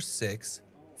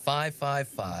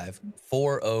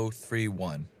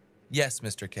 646-555-4031. Yes,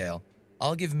 Mr. Kale.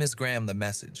 I'll give Miss Graham the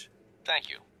message. Thank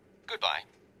you. Goodbye.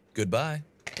 Goodbye.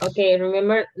 Okay,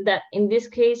 remember that in this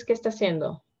case, ¿qué está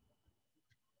haciendo?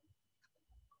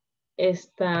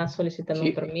 está solicitando Sí.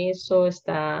 un permiso,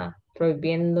 está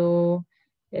prohibiendo,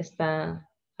 está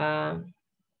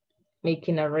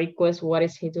making a request. What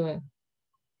is he doing?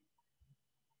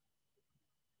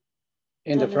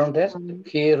 In the front desk,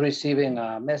 he receiving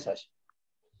a message.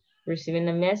 Receiving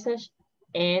a message,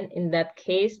 and in that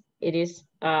case, it is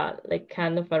like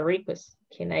kind of a request.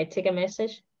 Can I take a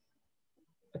message?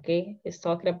 Okay, it's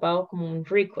talking about como un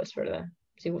request, ¿verdad?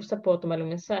 Si gusta, puedo tomar un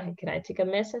mensaje. Can I take a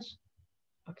message?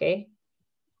 Okay.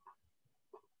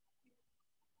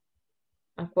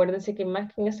 Acuérdense que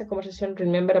más que en esta conversación,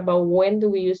 remember about when do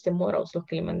we use the modals, los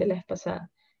que le mandé la vez pasada,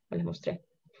 les mostré.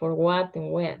 For what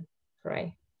and when,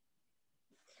 right?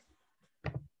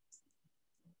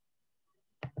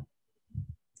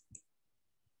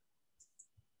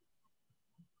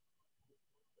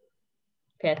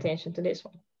 Pay attention to this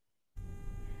one.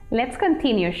 Let's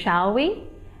continue, shall we?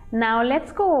 Now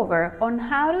let's go over on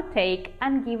how to take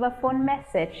and give a phone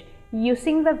message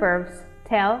using the verbs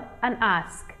tell and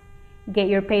ask. Get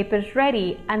your papers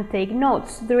ready and take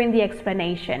notes during the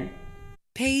explanation.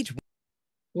 Page.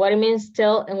 What it means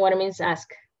tell and what it means ask.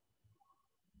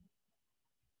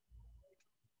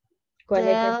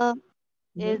 Tell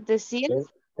es decir.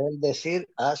 El decir,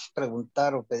 haz,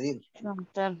 preguntar o pedir.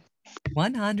 Preguntar.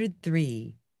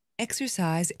 103.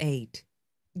 Exercise 8.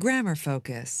 Grammar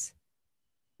focus.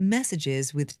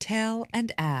 Messages with tell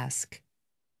and ask.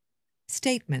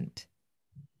 Statement.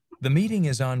 The meeting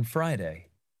is on Friday.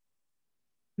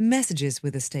 Messages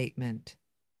with a statement.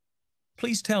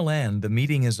 Please tell Anne the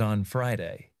meeting is on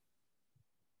Friday.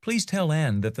 Please tell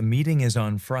Anne that the meeting is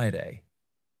on Friday.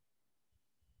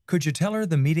 Could you tell her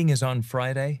the meeting is on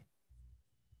Friday?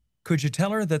 Could you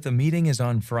tell her that the meeting is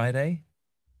on Friday?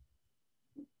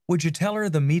 Would you tell her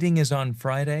the meeting is on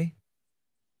Friday?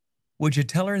 Would you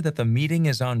tell her that the meeting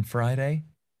is on Friday?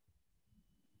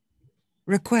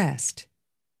 Request.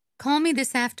 Call me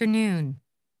this afternoon.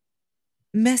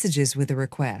 Messages with a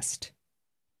request.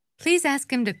 Please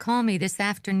ask him to call me this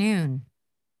afternoon.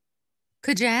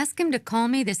 Could you ask him to call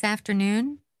me this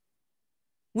afternoon?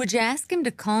 Would you ask him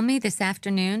to call me this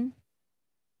afternoon?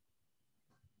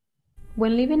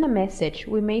 When leaving a message,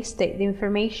 we may state the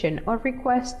information or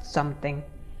request something.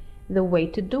 The way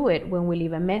to do it when we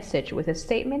leave a message with a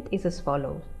statement is as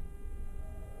follows.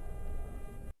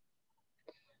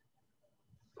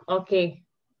 Okay.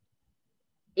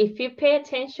 If you pay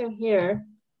attention here,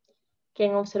 ¿qué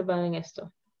han observado en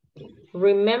esto?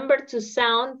 Remember to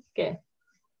sound, ¿qué?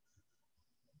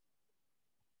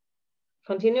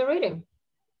 Continue reading.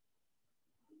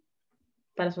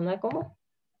 Para sonar como?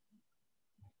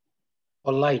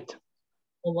 Polite.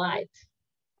 Polite.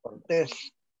 Cortés.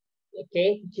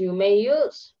 Okay, you may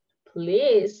use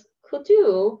please, could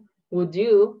you, would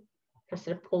you,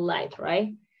 for polite,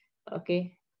 right?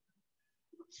 Okay.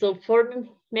 So form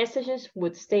messages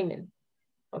with statement.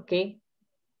 Okay.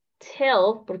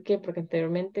 Tell, ¿por qué? Porque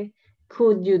anteriormente,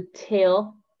 could you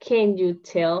tell, can you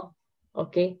tell,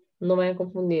 okay? No vayan a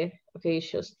confundir, okay?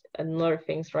 It's just another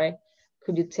things, right?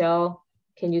 Could you tell,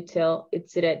 can you tell,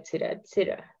 etc., etc.,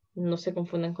 etc. No se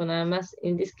confundan con nada más.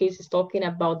 In this case, it's talking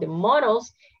about the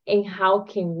models and how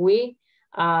can we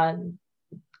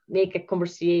make a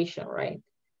conversation, right?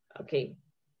 Okay.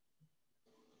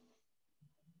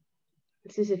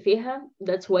 Si se fija,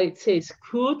 that's why it says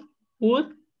could,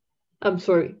 would, I'm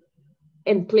sorry,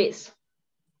 and please.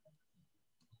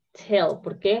 Tell,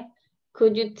 ¿por qué?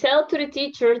 Could you tell to the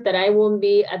teacher that I won't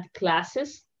be at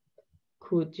classes?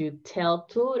 Could you tell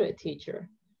to the teacher?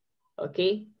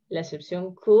 Okay, la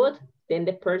excepción could, then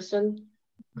the person,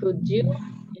 could you,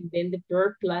 and then the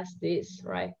verb plus this,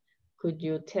 right? Could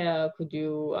you tell, could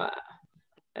you,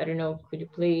 I don't know, could you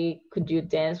play, could you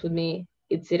dance with me,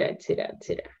 etc., etc.,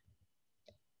 etc.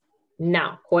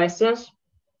 Now, questions?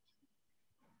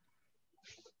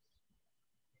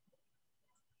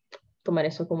 Tomar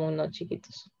eso como unos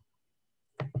chiquitos.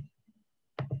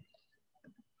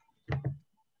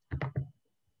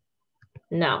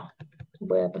 Now,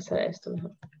 voy a pasar a esto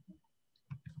mejor.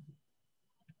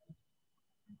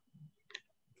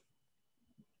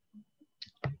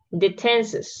 The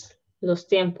tenses, los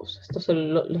tiempos. Esto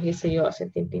solo los hice yo hace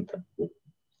tiempito.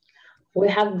 We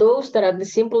have those that are the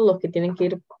simple, los que tienen que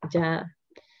ir ya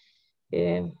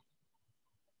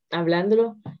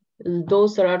hablándolo.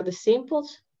 Those that are the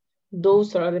simples.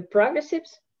 Those that are the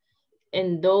progressives.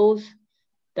 And those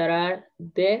that are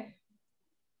the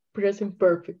present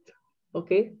perfect.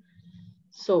 Okay?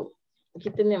 So, aquí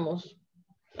tenemos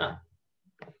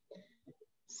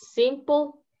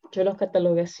simple. Yo los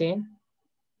catalogué así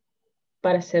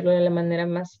para hacerlo de la manera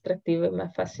más atractiva y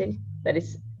más fácil. That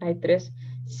is, hay tres.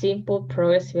 Simple,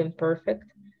 progressive, and perfect.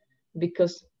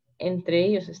 Because entre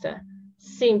ellos está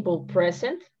Simple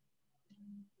present.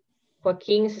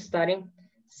 Joaquin is studying.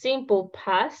 Simple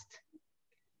past.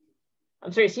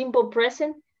 I'm sorry, simple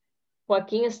present.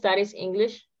 Joaquin studies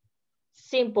English.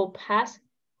 Simple past.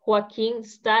 Joaquin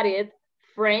studied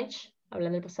French.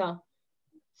 Hablando del pasado.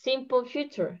 Simple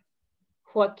future.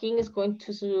 Joaquin is going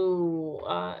to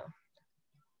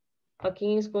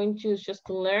just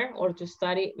to learn or to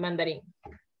study Mandarin.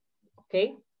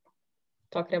 Okay?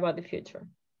 Talking about the future.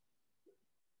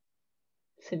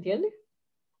 ¿Se entiende?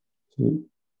 Sí.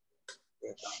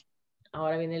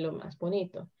 Ahora viene lo más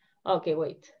bonito. Okay,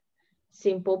 wait.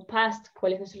 Simple past.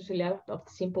 ¿Cuál es nuestro auxiliar of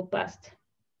the simple past?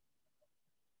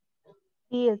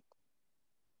 Yes.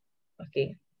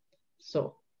 Okay.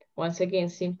 So, once again,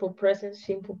 simple present,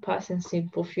 simple past, and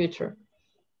simple future.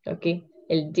 Okay.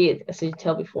 El did, as I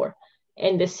tell before.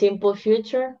 And the simple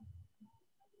future,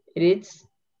 it's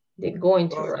the going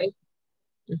to, right?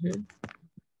 Mm-hmm.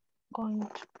 Going to.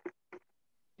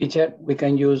 Teacher, we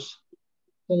can use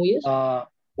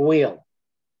will.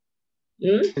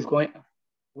 It's going.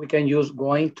 We can use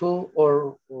going to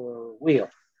or will.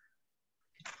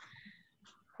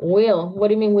 Will. What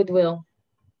do you mean with will?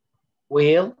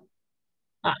 Will.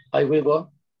 I will go.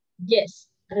 Yes.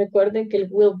 Recuerden que el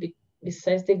will,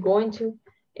 besides the going to,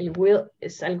 el will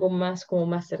es algo más como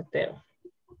más certero.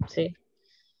 ¿Sí?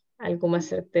 Algo más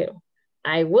certero.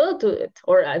 I will do it.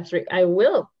 Or I'm sorry, I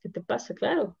will. ¿Qué te pasa?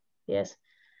 Claro. Yes.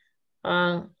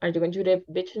 Are you going to do the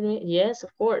bitch with me? Yes,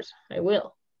 of course. I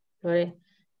will. Right?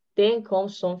 Then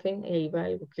comes something, ahí va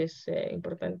algo que es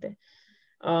importante.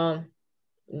 No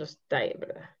está ahí,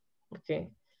 ¿verdad? Okay.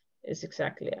 It's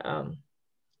exactly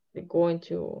the going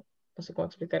to, no sé cómo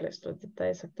explicar estos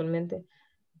detalles actualmente,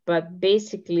 but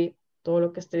basically todo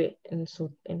lo que esté en su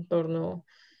entorno,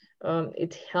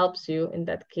 it helps you in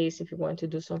that case if you want to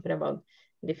do something about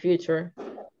the future.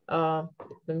 Lo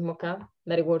mismo acá,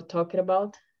 that we're talking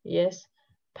about, yes,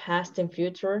 past and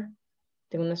future.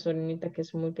 Tengo una sobrinita que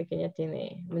es muy pequeña,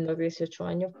 tiene menor de 18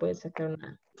 años, puede sacar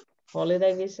una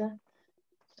holiday visa.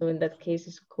 So in that case,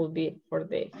 it could be for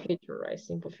the future, right?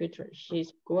 Simple future.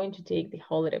 She's going to take the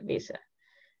holiday visa.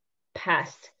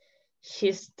 Past.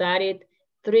 She studied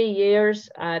 3 years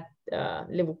at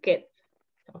Le Bouquet.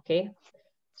 Okay.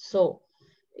 So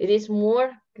it is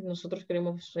more que nosotros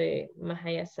queremos más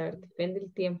allá saber. Depende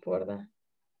del tiempo, ¿verdad?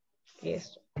 Que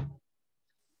esto.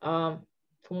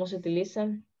 ¿Cómo se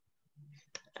utilizan?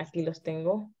 Aquí los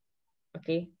tengo.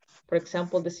 Okay. For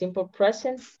example, the simple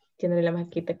present. Tiene la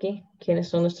maquita aquí. ¿Quiénes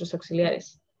son nuestros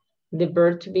auxiliares? The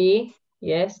verb to be.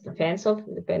 Yes. Depends of.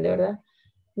 Depende, ¿verdad?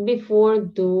 Before,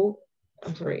 do.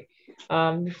 I'm sorry.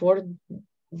 Before,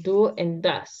 do and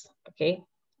does. Okay.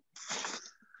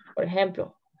 Por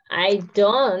ejemplo, I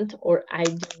don't or I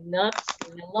do not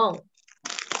sing along.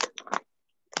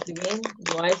 Again,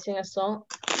 do I sing a song?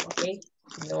 Okay.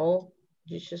 No.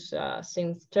 You just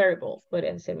sing terrible.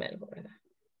 Pueden decirme algo, ¿verdad?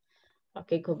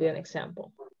 Okay, could be an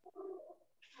example.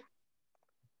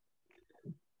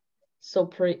 So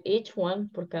for each one,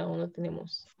 por cada uno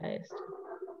tenemos a esto.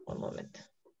 Un momento.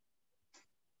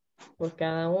 Por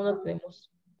cada uno tenemos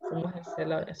cómo ejercer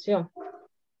la oración.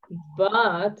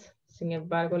 But, sin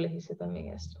embargo, les hice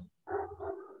también esto.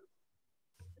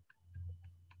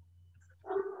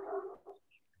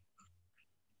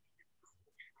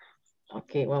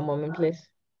 Okay, one moment, please.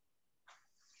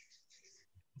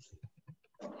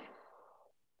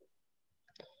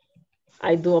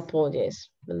 I do apologize.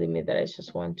 Believe me that I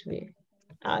just want to be.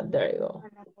 There you go.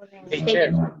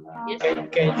 Teacher,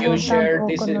 can you share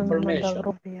this information?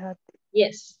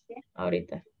 Yes,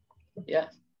 ahorita. Yeah.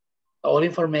 All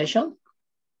information?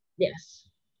 Yes.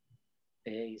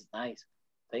 Okay, it's nice.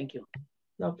 Thank you.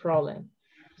 No problem.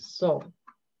 So,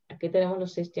 aquí tenemos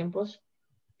los 6 tiempos.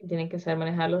 Tienen que saber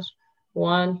manejarlos.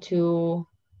 1, 2,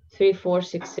 3, 4,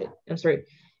 6, 7. I'm sorry.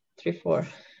 3, 4.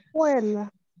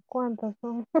 Bueno, ¿cuántos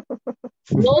son?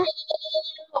 No.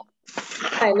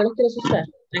 Ay, no los quiero asustar.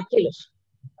 Tranquilos.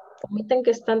 Omitan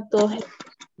que están todos.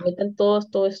 Omitan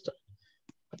todo esto.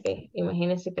 Ok,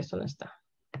 imagínense que eso no está.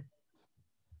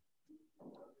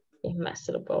 Es más,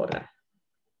 se lo puedo borrar.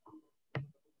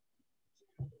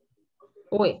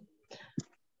 Uy.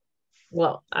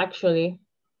 Well, actually,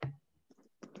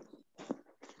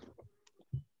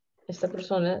 esta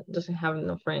persona doesn't have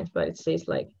no friends, but it says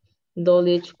like,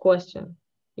 knowledge question.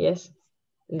 Yes.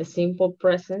 In the simple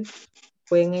present,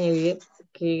 pueden añadir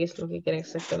qué es lo que quieren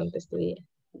exactamente este día.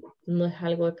 No es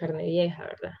algo de carne vieja,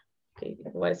 ¿verdad? Okay.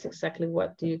 What is exactly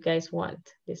what do you guys want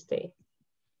this day?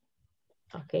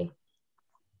 Okay.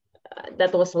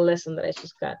 That was a lesson that I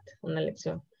just got. Una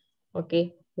lección.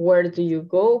 Okay. Where do you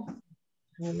go?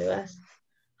 ¿A dónde vas?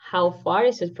 How far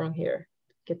is it from here?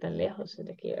 ¿Qué tan lejos es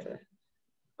de aquí, verdad?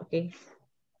 Okay.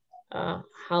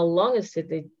 How long is it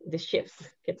the shift?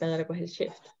 ¿Qué tan largo es el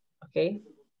shift? Okay.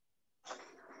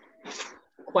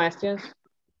 Questions?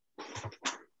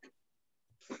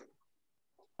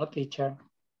 No, teacher.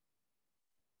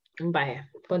 Vaya,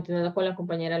 continuando con la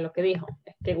compañera lo que dijo.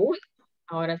 Es que, uy,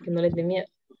 ahora que no les dé miedo.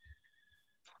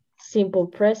 Simple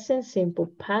present, simple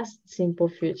past, simple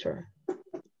future.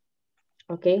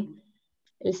 Ok.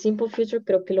 El simple future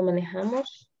creo que lo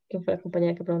manejamos. ¿Quién fue la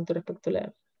compañera que preguntó respecto a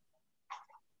la...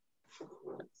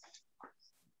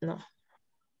 No.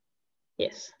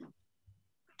 Yes.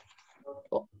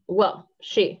 Oh, well,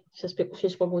 she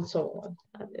spoke with someone.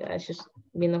 She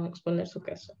vino a exponer su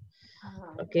caso.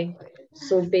 Okay,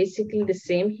 so basically the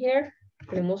same here.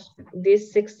 Tenemos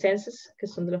these 6 tenses que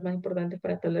son de los más importantes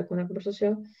para establecer una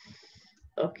conversación.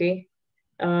 Okay,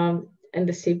 and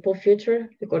the simple future.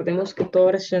 Recordemos que toda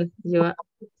oración lleva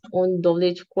un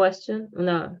double-edged question,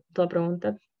 toda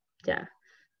pregunta, ya,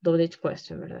 double-edged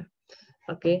question, ¿verdad?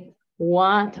 Okay,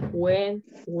 what, when,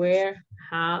 where,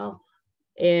 how,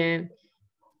 and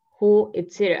who,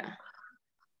 etc.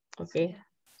 Okay,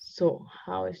 so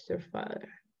how is your father?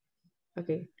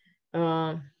 Okay.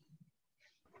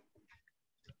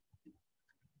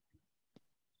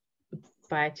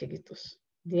 Vaya, chiquitos.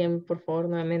 Díganme, por favor,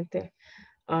 nuevamente.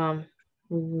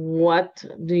 What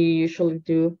do you usually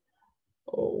do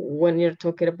when you're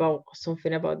talking about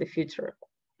something about the future?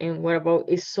 And what about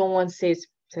if someone says,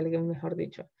 mejor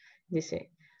dicho, dice,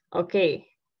 okay,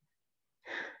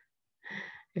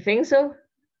 you think so?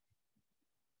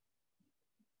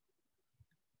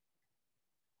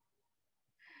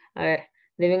 A ver,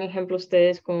 denme un ejemplo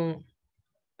ustedes con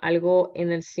algo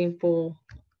en el simple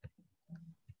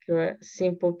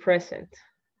present.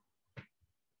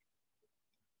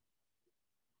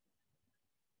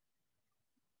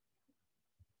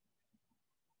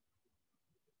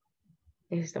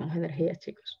 Necesitamos energía,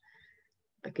 chicos.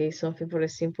 Okay, something for the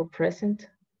simple present.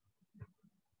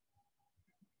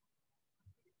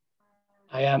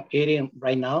 I am eating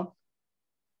right now.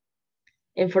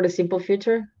 And for the simple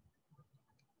future?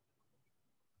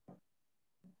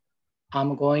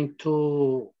 I'm going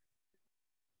to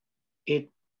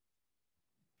eat.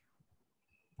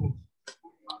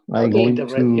 Okay. In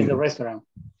the restaurant.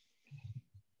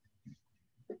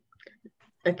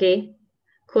 Okay.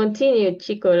 Continue,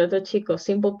 chico, el otro chico,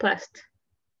 simple past.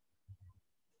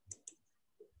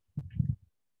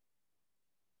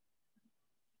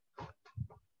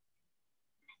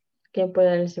 ¿Quién puede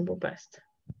dar el simple past?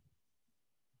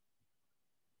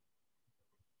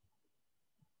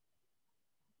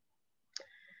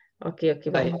 Okay,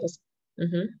 vamos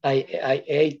I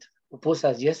ate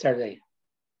pupusas yesterday.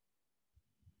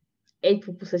 Ate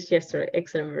pupusas yesterday.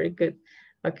 Excellent, very good.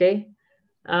 Okay.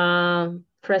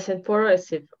 Present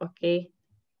progressive. Okay.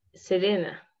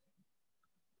 Serena.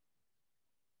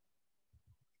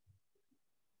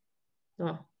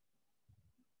 No.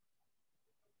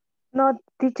 No,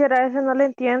 teacher, a ese no le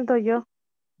entiendo yo.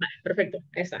 Vale, perfecto.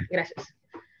 Esa, gracias.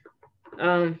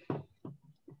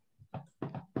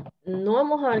 No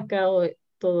hemos abarcado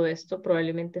todo esto,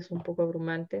 probablemente es un poco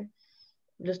abrumante.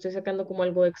 Lo estoy sacando como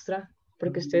algo extra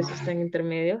porque ustedes están en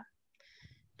intermedio.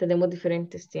 Tenemos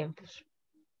diferentes tiempos.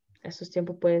 Esos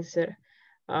tiempos pueden ser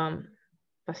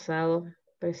pasado,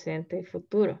 presente y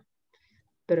futuro,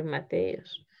 pero más de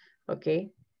ellos. Ok,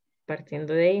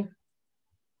 partiendo de ahí.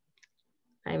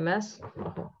 Hay más,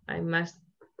 hay más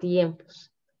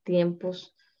tiempos.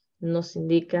 Tiempos nos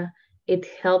indica, it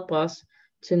helps us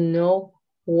to know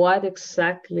what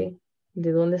exactly,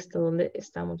 de dónde hasta dónde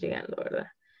estamos llegando, ¿verdad?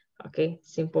 Ok,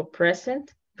 simple present,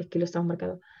 aquí lo estamos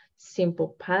marcando. Simple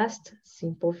past,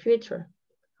 simple future.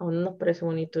 Aún no nos parece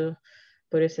bonito,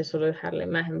 por eso solo dejar la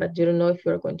imagen, but you don't know if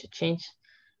you're going to change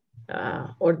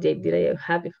or the idea you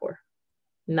had before.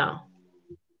 Now,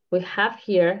 we have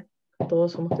here,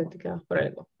 todos somos criticados por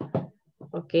algo.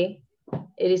 Okay,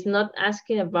 it is not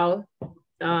asking about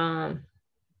the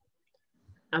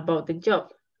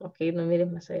job. Okay, no mires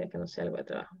más allá que no sea algo de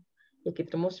trabajo. Y aquí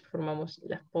formamos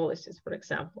las policies, for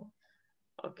example.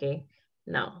 Okay,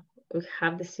 now we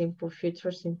have the simple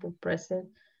future, simple present,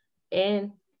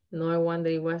 and another one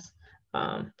that it was,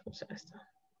 ¿cómo se llama esto?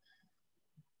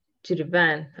 To the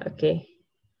van, okay.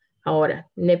 Ahora,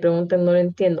 me preguntan, no lo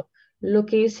entiendo. Lo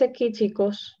que hice aquí,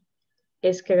 chicos,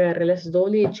 es que agarré las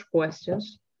double-edged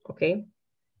questions, ¿ok?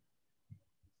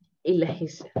 Y las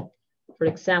hice. For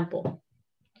example,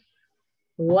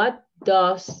 what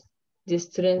does the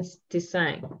students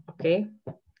design? ¿Ok?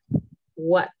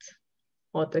 What?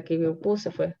 Otra que yo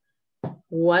puse fue,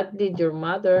 what did your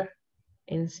mother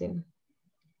ensign?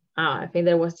 I think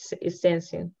that was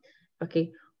dancing.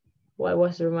 Okay, what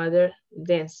was your mother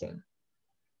dancing?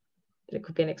 It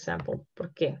could be an example.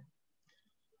 ¿Por qué?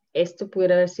 Esto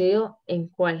pudiera haber sido en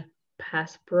cuál?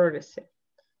 Past progressive.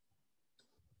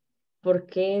 ¿Por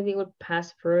qué digo el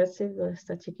past progressive? ¿Dónde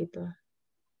está chiquito?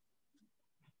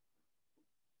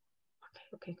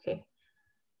 Okay.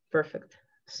 Perfect.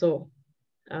 So,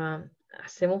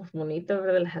 hacemos bonitas,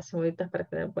 ¿verdad? Las hacemos bonitas para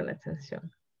tener buena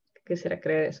atención. Quisiera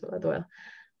creer eso, but well.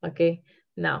 Okay,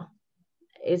 now,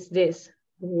 is this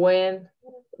when,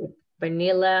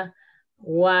 vanilla,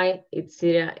 why,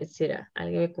 etcétera, etcétera.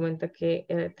 Alguien me comenta que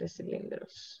era de 3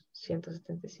 cilindros.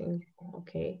 175,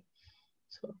 ok.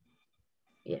 So,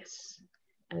 yes.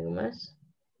 ¿Algo más?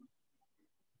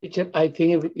 Teacher, I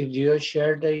think if you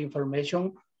share the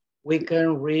information, we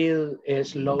can read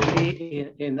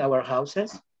slowly in our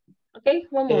houses. Okay,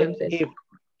 one moment, please.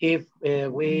 If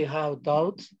we have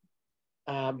doubts,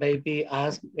 maybe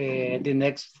ask the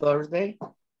next Thursday.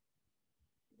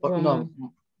 Or, no,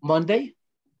 Monday.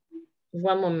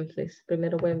 One moment, please.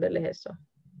 Primero voy a enviarles esto.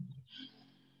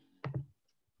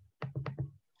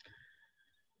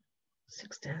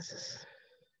 Six tenses.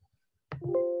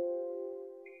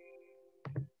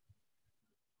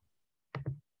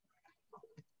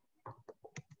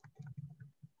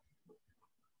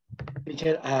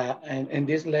 Teacher, in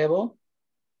this level,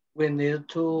 we need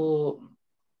to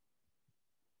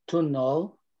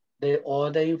know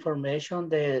all the information,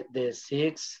 the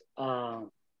 6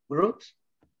 groups.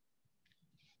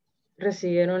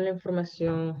 Recibieron la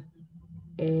información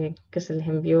que se les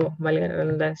envió, valga la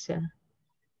redundancia,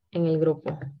 en el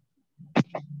grupo.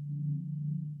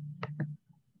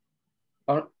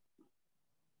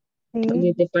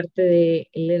 De parte de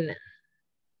Elena.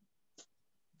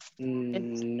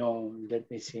 No, let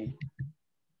me see.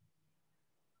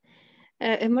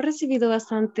 Hemos recibido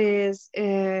bastantes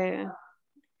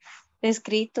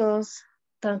escritos,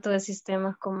 tanto de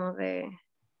sistemas como de,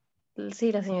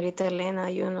 sí, la señorita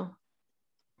Elena y uno.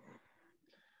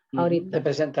 Ahorita. De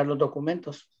presentar los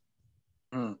documentos.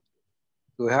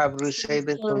 We have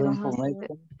received some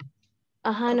information.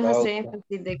 Ajá, nos hace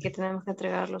énfasis de que tenemos que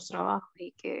entregar los trabajos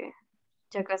y que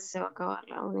ya casi se va a acabar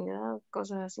la unidad,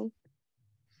 cosas así.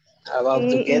 About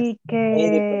to get y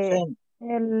que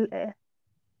 80%.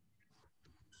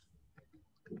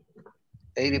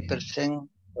 80%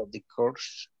 of the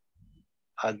course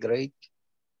are great.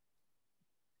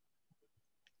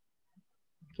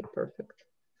 Okay, perfect.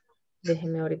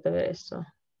 Déjenme ahorita ver esto.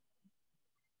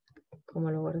 ¿Cómo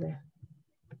lo guardé?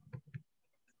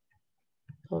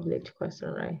 Public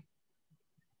question, right?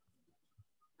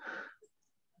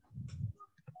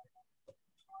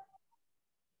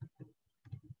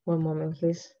 One moment,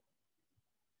 please.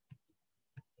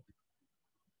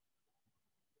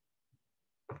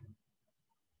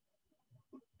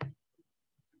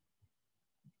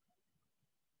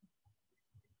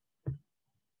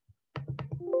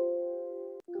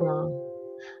 Come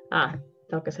on.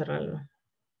 Tengo que cerrarlo.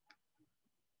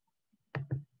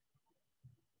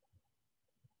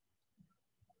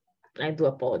 I do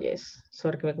apologize.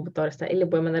 Sorry que mi computadora está. Y le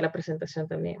voy a mandar la presentación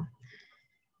también.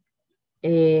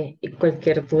 Y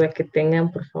cualquier duda que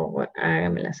tengan, por favor,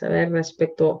 háganmela saber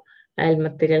respecto al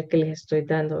material que les estoy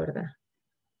dando, ¿verdad?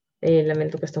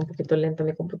 Lamento que está un poquito lenta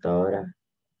mi computadora.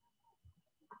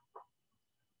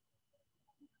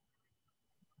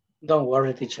 Don't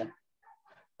worry, teacher.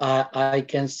 I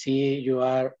can see you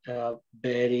are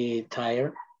very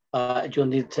tired. You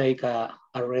need to take a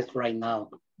rest right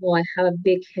now. Oh, I have a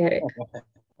big headache.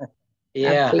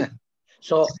 Yeah.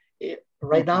 So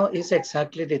right now is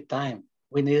exactly the time.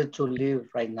 We need to leave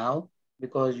right now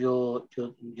because you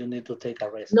need to take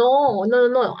a rest. No.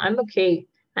 I'm okay.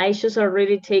 I just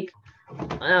already take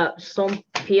some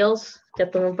pills.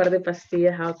 Ya tomé un par de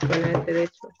pastillas actualmente, de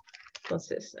hecho.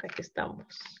 Entonces, aquí estamos.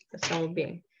 Estamos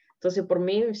bien. Entonces, por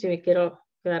mí, si me quiero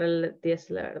quedar a las 10,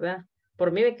 la verdad.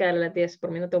 Por mí me quedaré a las 10.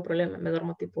 Por mí no tengo problema. Me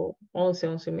duermo tipo 11,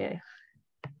 11:30.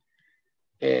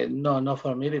 No, not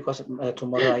for me because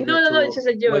tomorrow I No, need it's to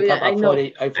just you. wake up I at know.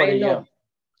 40 a.m.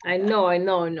 I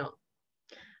know.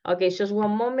 Okay, just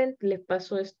one moment. Les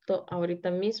paso esto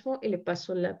ahorita mismo y le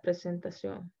paso la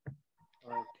presentación.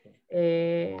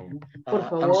 Okay. Por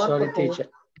favor. I'm sorry, por favor. teacher.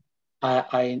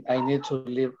 I need to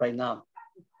leave right now.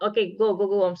 Okay, go.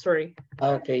 I'm sorry.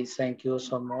 Okay, thank you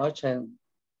so much and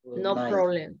good No night.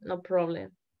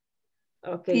 problem.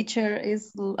 Okay. Teacher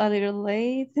is a little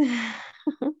late.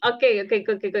 Okay.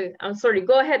 I'm sorry.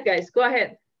 Go ahead, guys. Go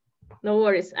ahead. No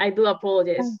worries. I do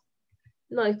apologize.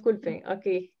 No, disculpen.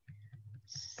 Okay.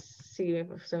 Sí,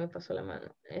 se me pasó la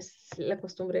mano. Es la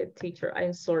costumbre de teacher.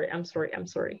 I'm sorry.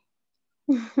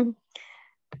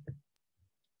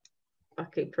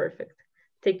 Okay, perfect.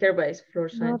 Take care, guys. Flor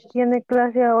No Sánchez. tiene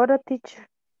clase ahora, teacher.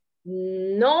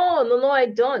 No, I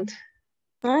don't.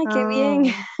 Ay, qué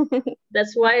bien.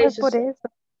 That's why I Pues por just... eso.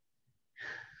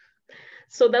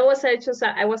 So that was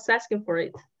I was asking for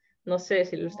it. No sé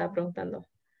si lo estaba preguntando.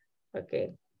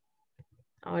 Ok.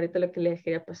 Ahorita lo que les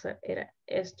quería pasar era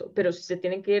esto. Pero si se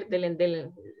tienen que ir,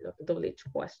 denle double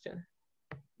question.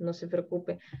 No se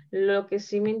preocupe. Lo que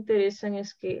sí me interesan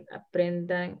es que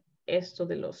aprendan esto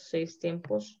de los 6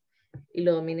 tiempos y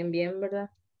lo dominen bien, ¿verdad?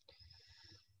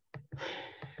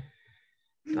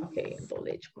 Ok,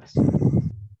 double question.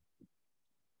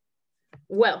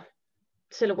 Well,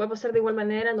 se lo voy a pasar de igual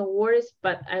manera, no worries,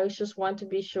 but I just want to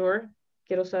be sure.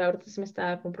 Quiero saber, ahorita se me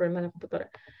está con problema en la computadora.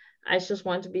 I just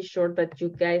want to be sure that you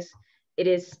guys,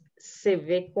 se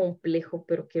ve complejo,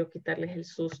 pero quiero quitarles el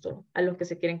susto a los que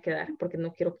se quieren quedar, porque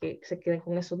no quiero que se queden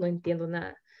con eso, no entiendo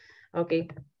nada. Ok,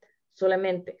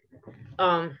 solamente.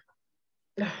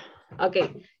 Ok,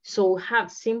 so have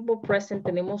simple present,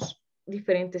 tenemos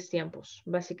diferentes tiempos,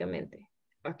 básicamente.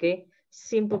 Ok,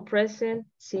 simple present,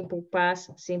 simple past,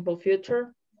 simple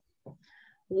future.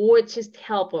 Which is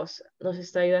help us, nos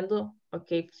está ayudando. Ok,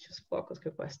 just focus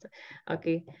que cuesta.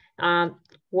 Ok,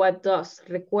 what does,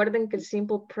 recuerden que el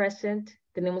simple present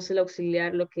tenemos el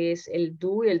auxiliar, lo que es el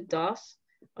do y el does,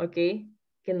 ok,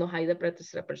 que nos ayuda para la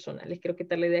tercera persona. Les quiero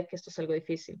quitar la idea que esto es algo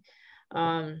difícil.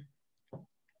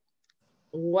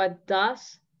 What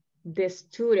does the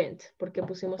student, ¿por qué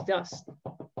pusimos does?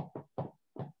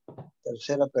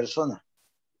 Tercera persona.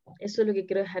 Eso es lo que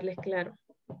quiero dejarles claro,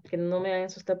 que no me vayan a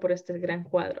asustar por este gran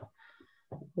cuadro.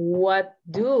 What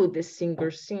do the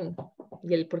singers sing?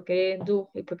 ¿Y el por qué do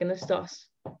y por qué no es does?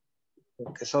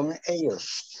 Porque son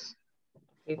ellos.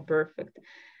 Ok, perfect.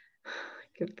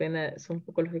 Qué pena, son un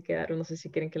poco los que quedaron, no sé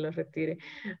si quieren que los retire.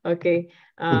 Ok,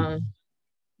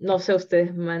 no sé,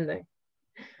 ustedes mandan.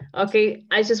 Ok,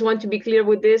 I just want to be clear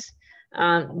with this.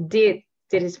 Did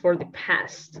is for the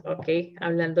past, ok,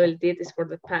 hablando del did is for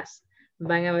the past.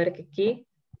 Van a ver que aquí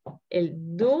el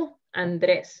do,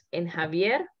 Andrés, en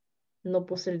Javier, no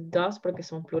puse el does porque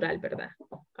son plural, ¿verdad?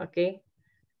 Ok.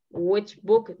 Which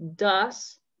book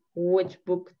does, which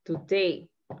book today,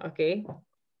 ok.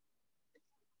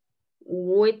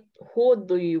 Who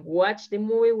do you watch the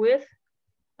movie with?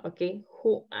 Ok,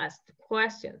 who asked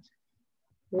questions?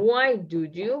 Why do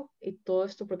you? Y todo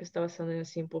esto porque está basado en el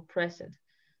simple present.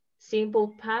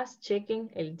 Simple past,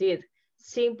 checking el did.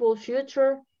 Simple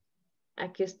future,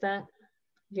 aquí está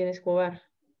Jenny Escobar.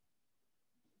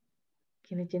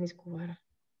 ¿Quién es Jenny Escobar?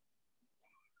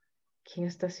 ¿Quién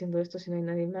está haciendo esto si no hay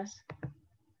nadie más?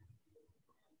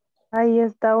 Ahí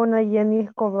está una Jenny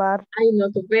Escobar. Ay, no,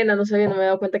 qué pena, no sabía, no me he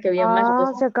dado cuenta que había más.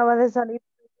 Entonces... se acaba de salir.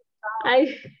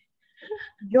 Ay.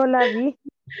 Yo la vi.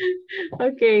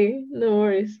 Okay, no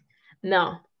worries.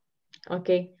 Now,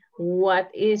 okay, what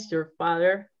is your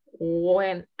father?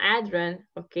 When Adrian,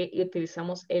 okay, y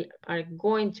utilizamos el are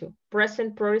going to.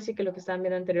 Present progressive, que es lo que estaban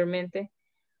viendo anteriormente.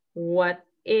 What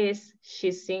is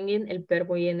she singing? El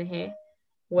verbo ing.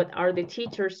 What are the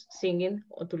teachers singing?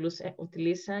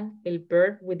 Utilizan el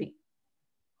verb with the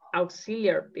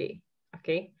auxiliary be,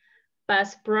 okay.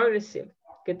 Past progressive,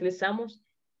 que utilizamos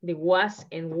the was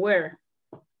and were.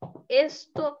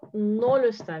 Esto no lo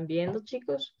están viendo,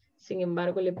 chicos. Sin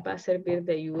embargo, les va a servir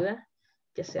de ayuda,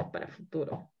 ya sea para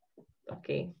futuro.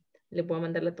 Ok. Les voy a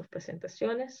mandar las 2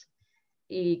 presentaciones.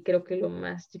 Y creo que lo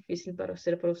más difícil para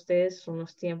hacer para ustedes son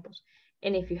los tiempos.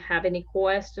 And if you have any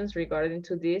questions regarding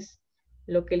to this,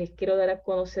 lo que les quiero dar a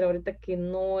conocer ahorita que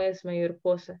no es mayor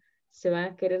cosa. Se van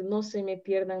a querer, no se me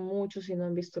pierdan mucho si no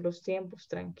han visto los tiempos.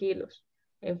 Tranquilos.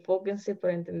 Enfóquense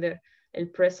para entender el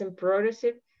present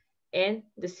progressive and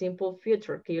the simple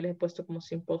future, que yo les he puesto como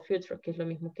simple future, que es lo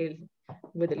mismo que el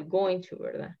with el going to,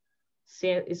 ¿verdad?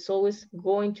 It's always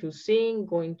going to sing,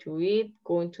 going to eat,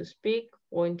 going to speak,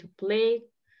 going to play,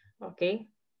 ¿ok?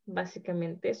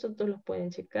 Básicamente eso todos los pueden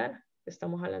checar.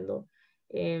 Estamos hablando,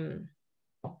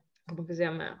 ¿cómo que se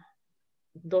llama?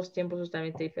 2 tiempos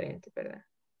totalmente diferentes, ¿verdad?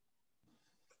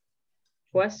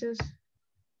 Questions?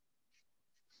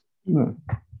 No.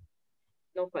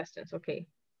 No questions, ok.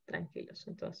 Tranquilos,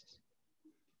 entonces.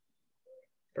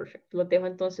 Perfect. Los dejo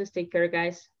entonces. Take care,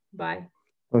 guys. Bye.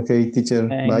 Okay, teacher.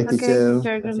 Bye, Okay, teacher.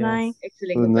 teacher, good night.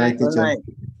 Excellent. Good night, Goodbye.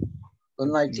 teacher.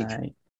 Good night, teacher.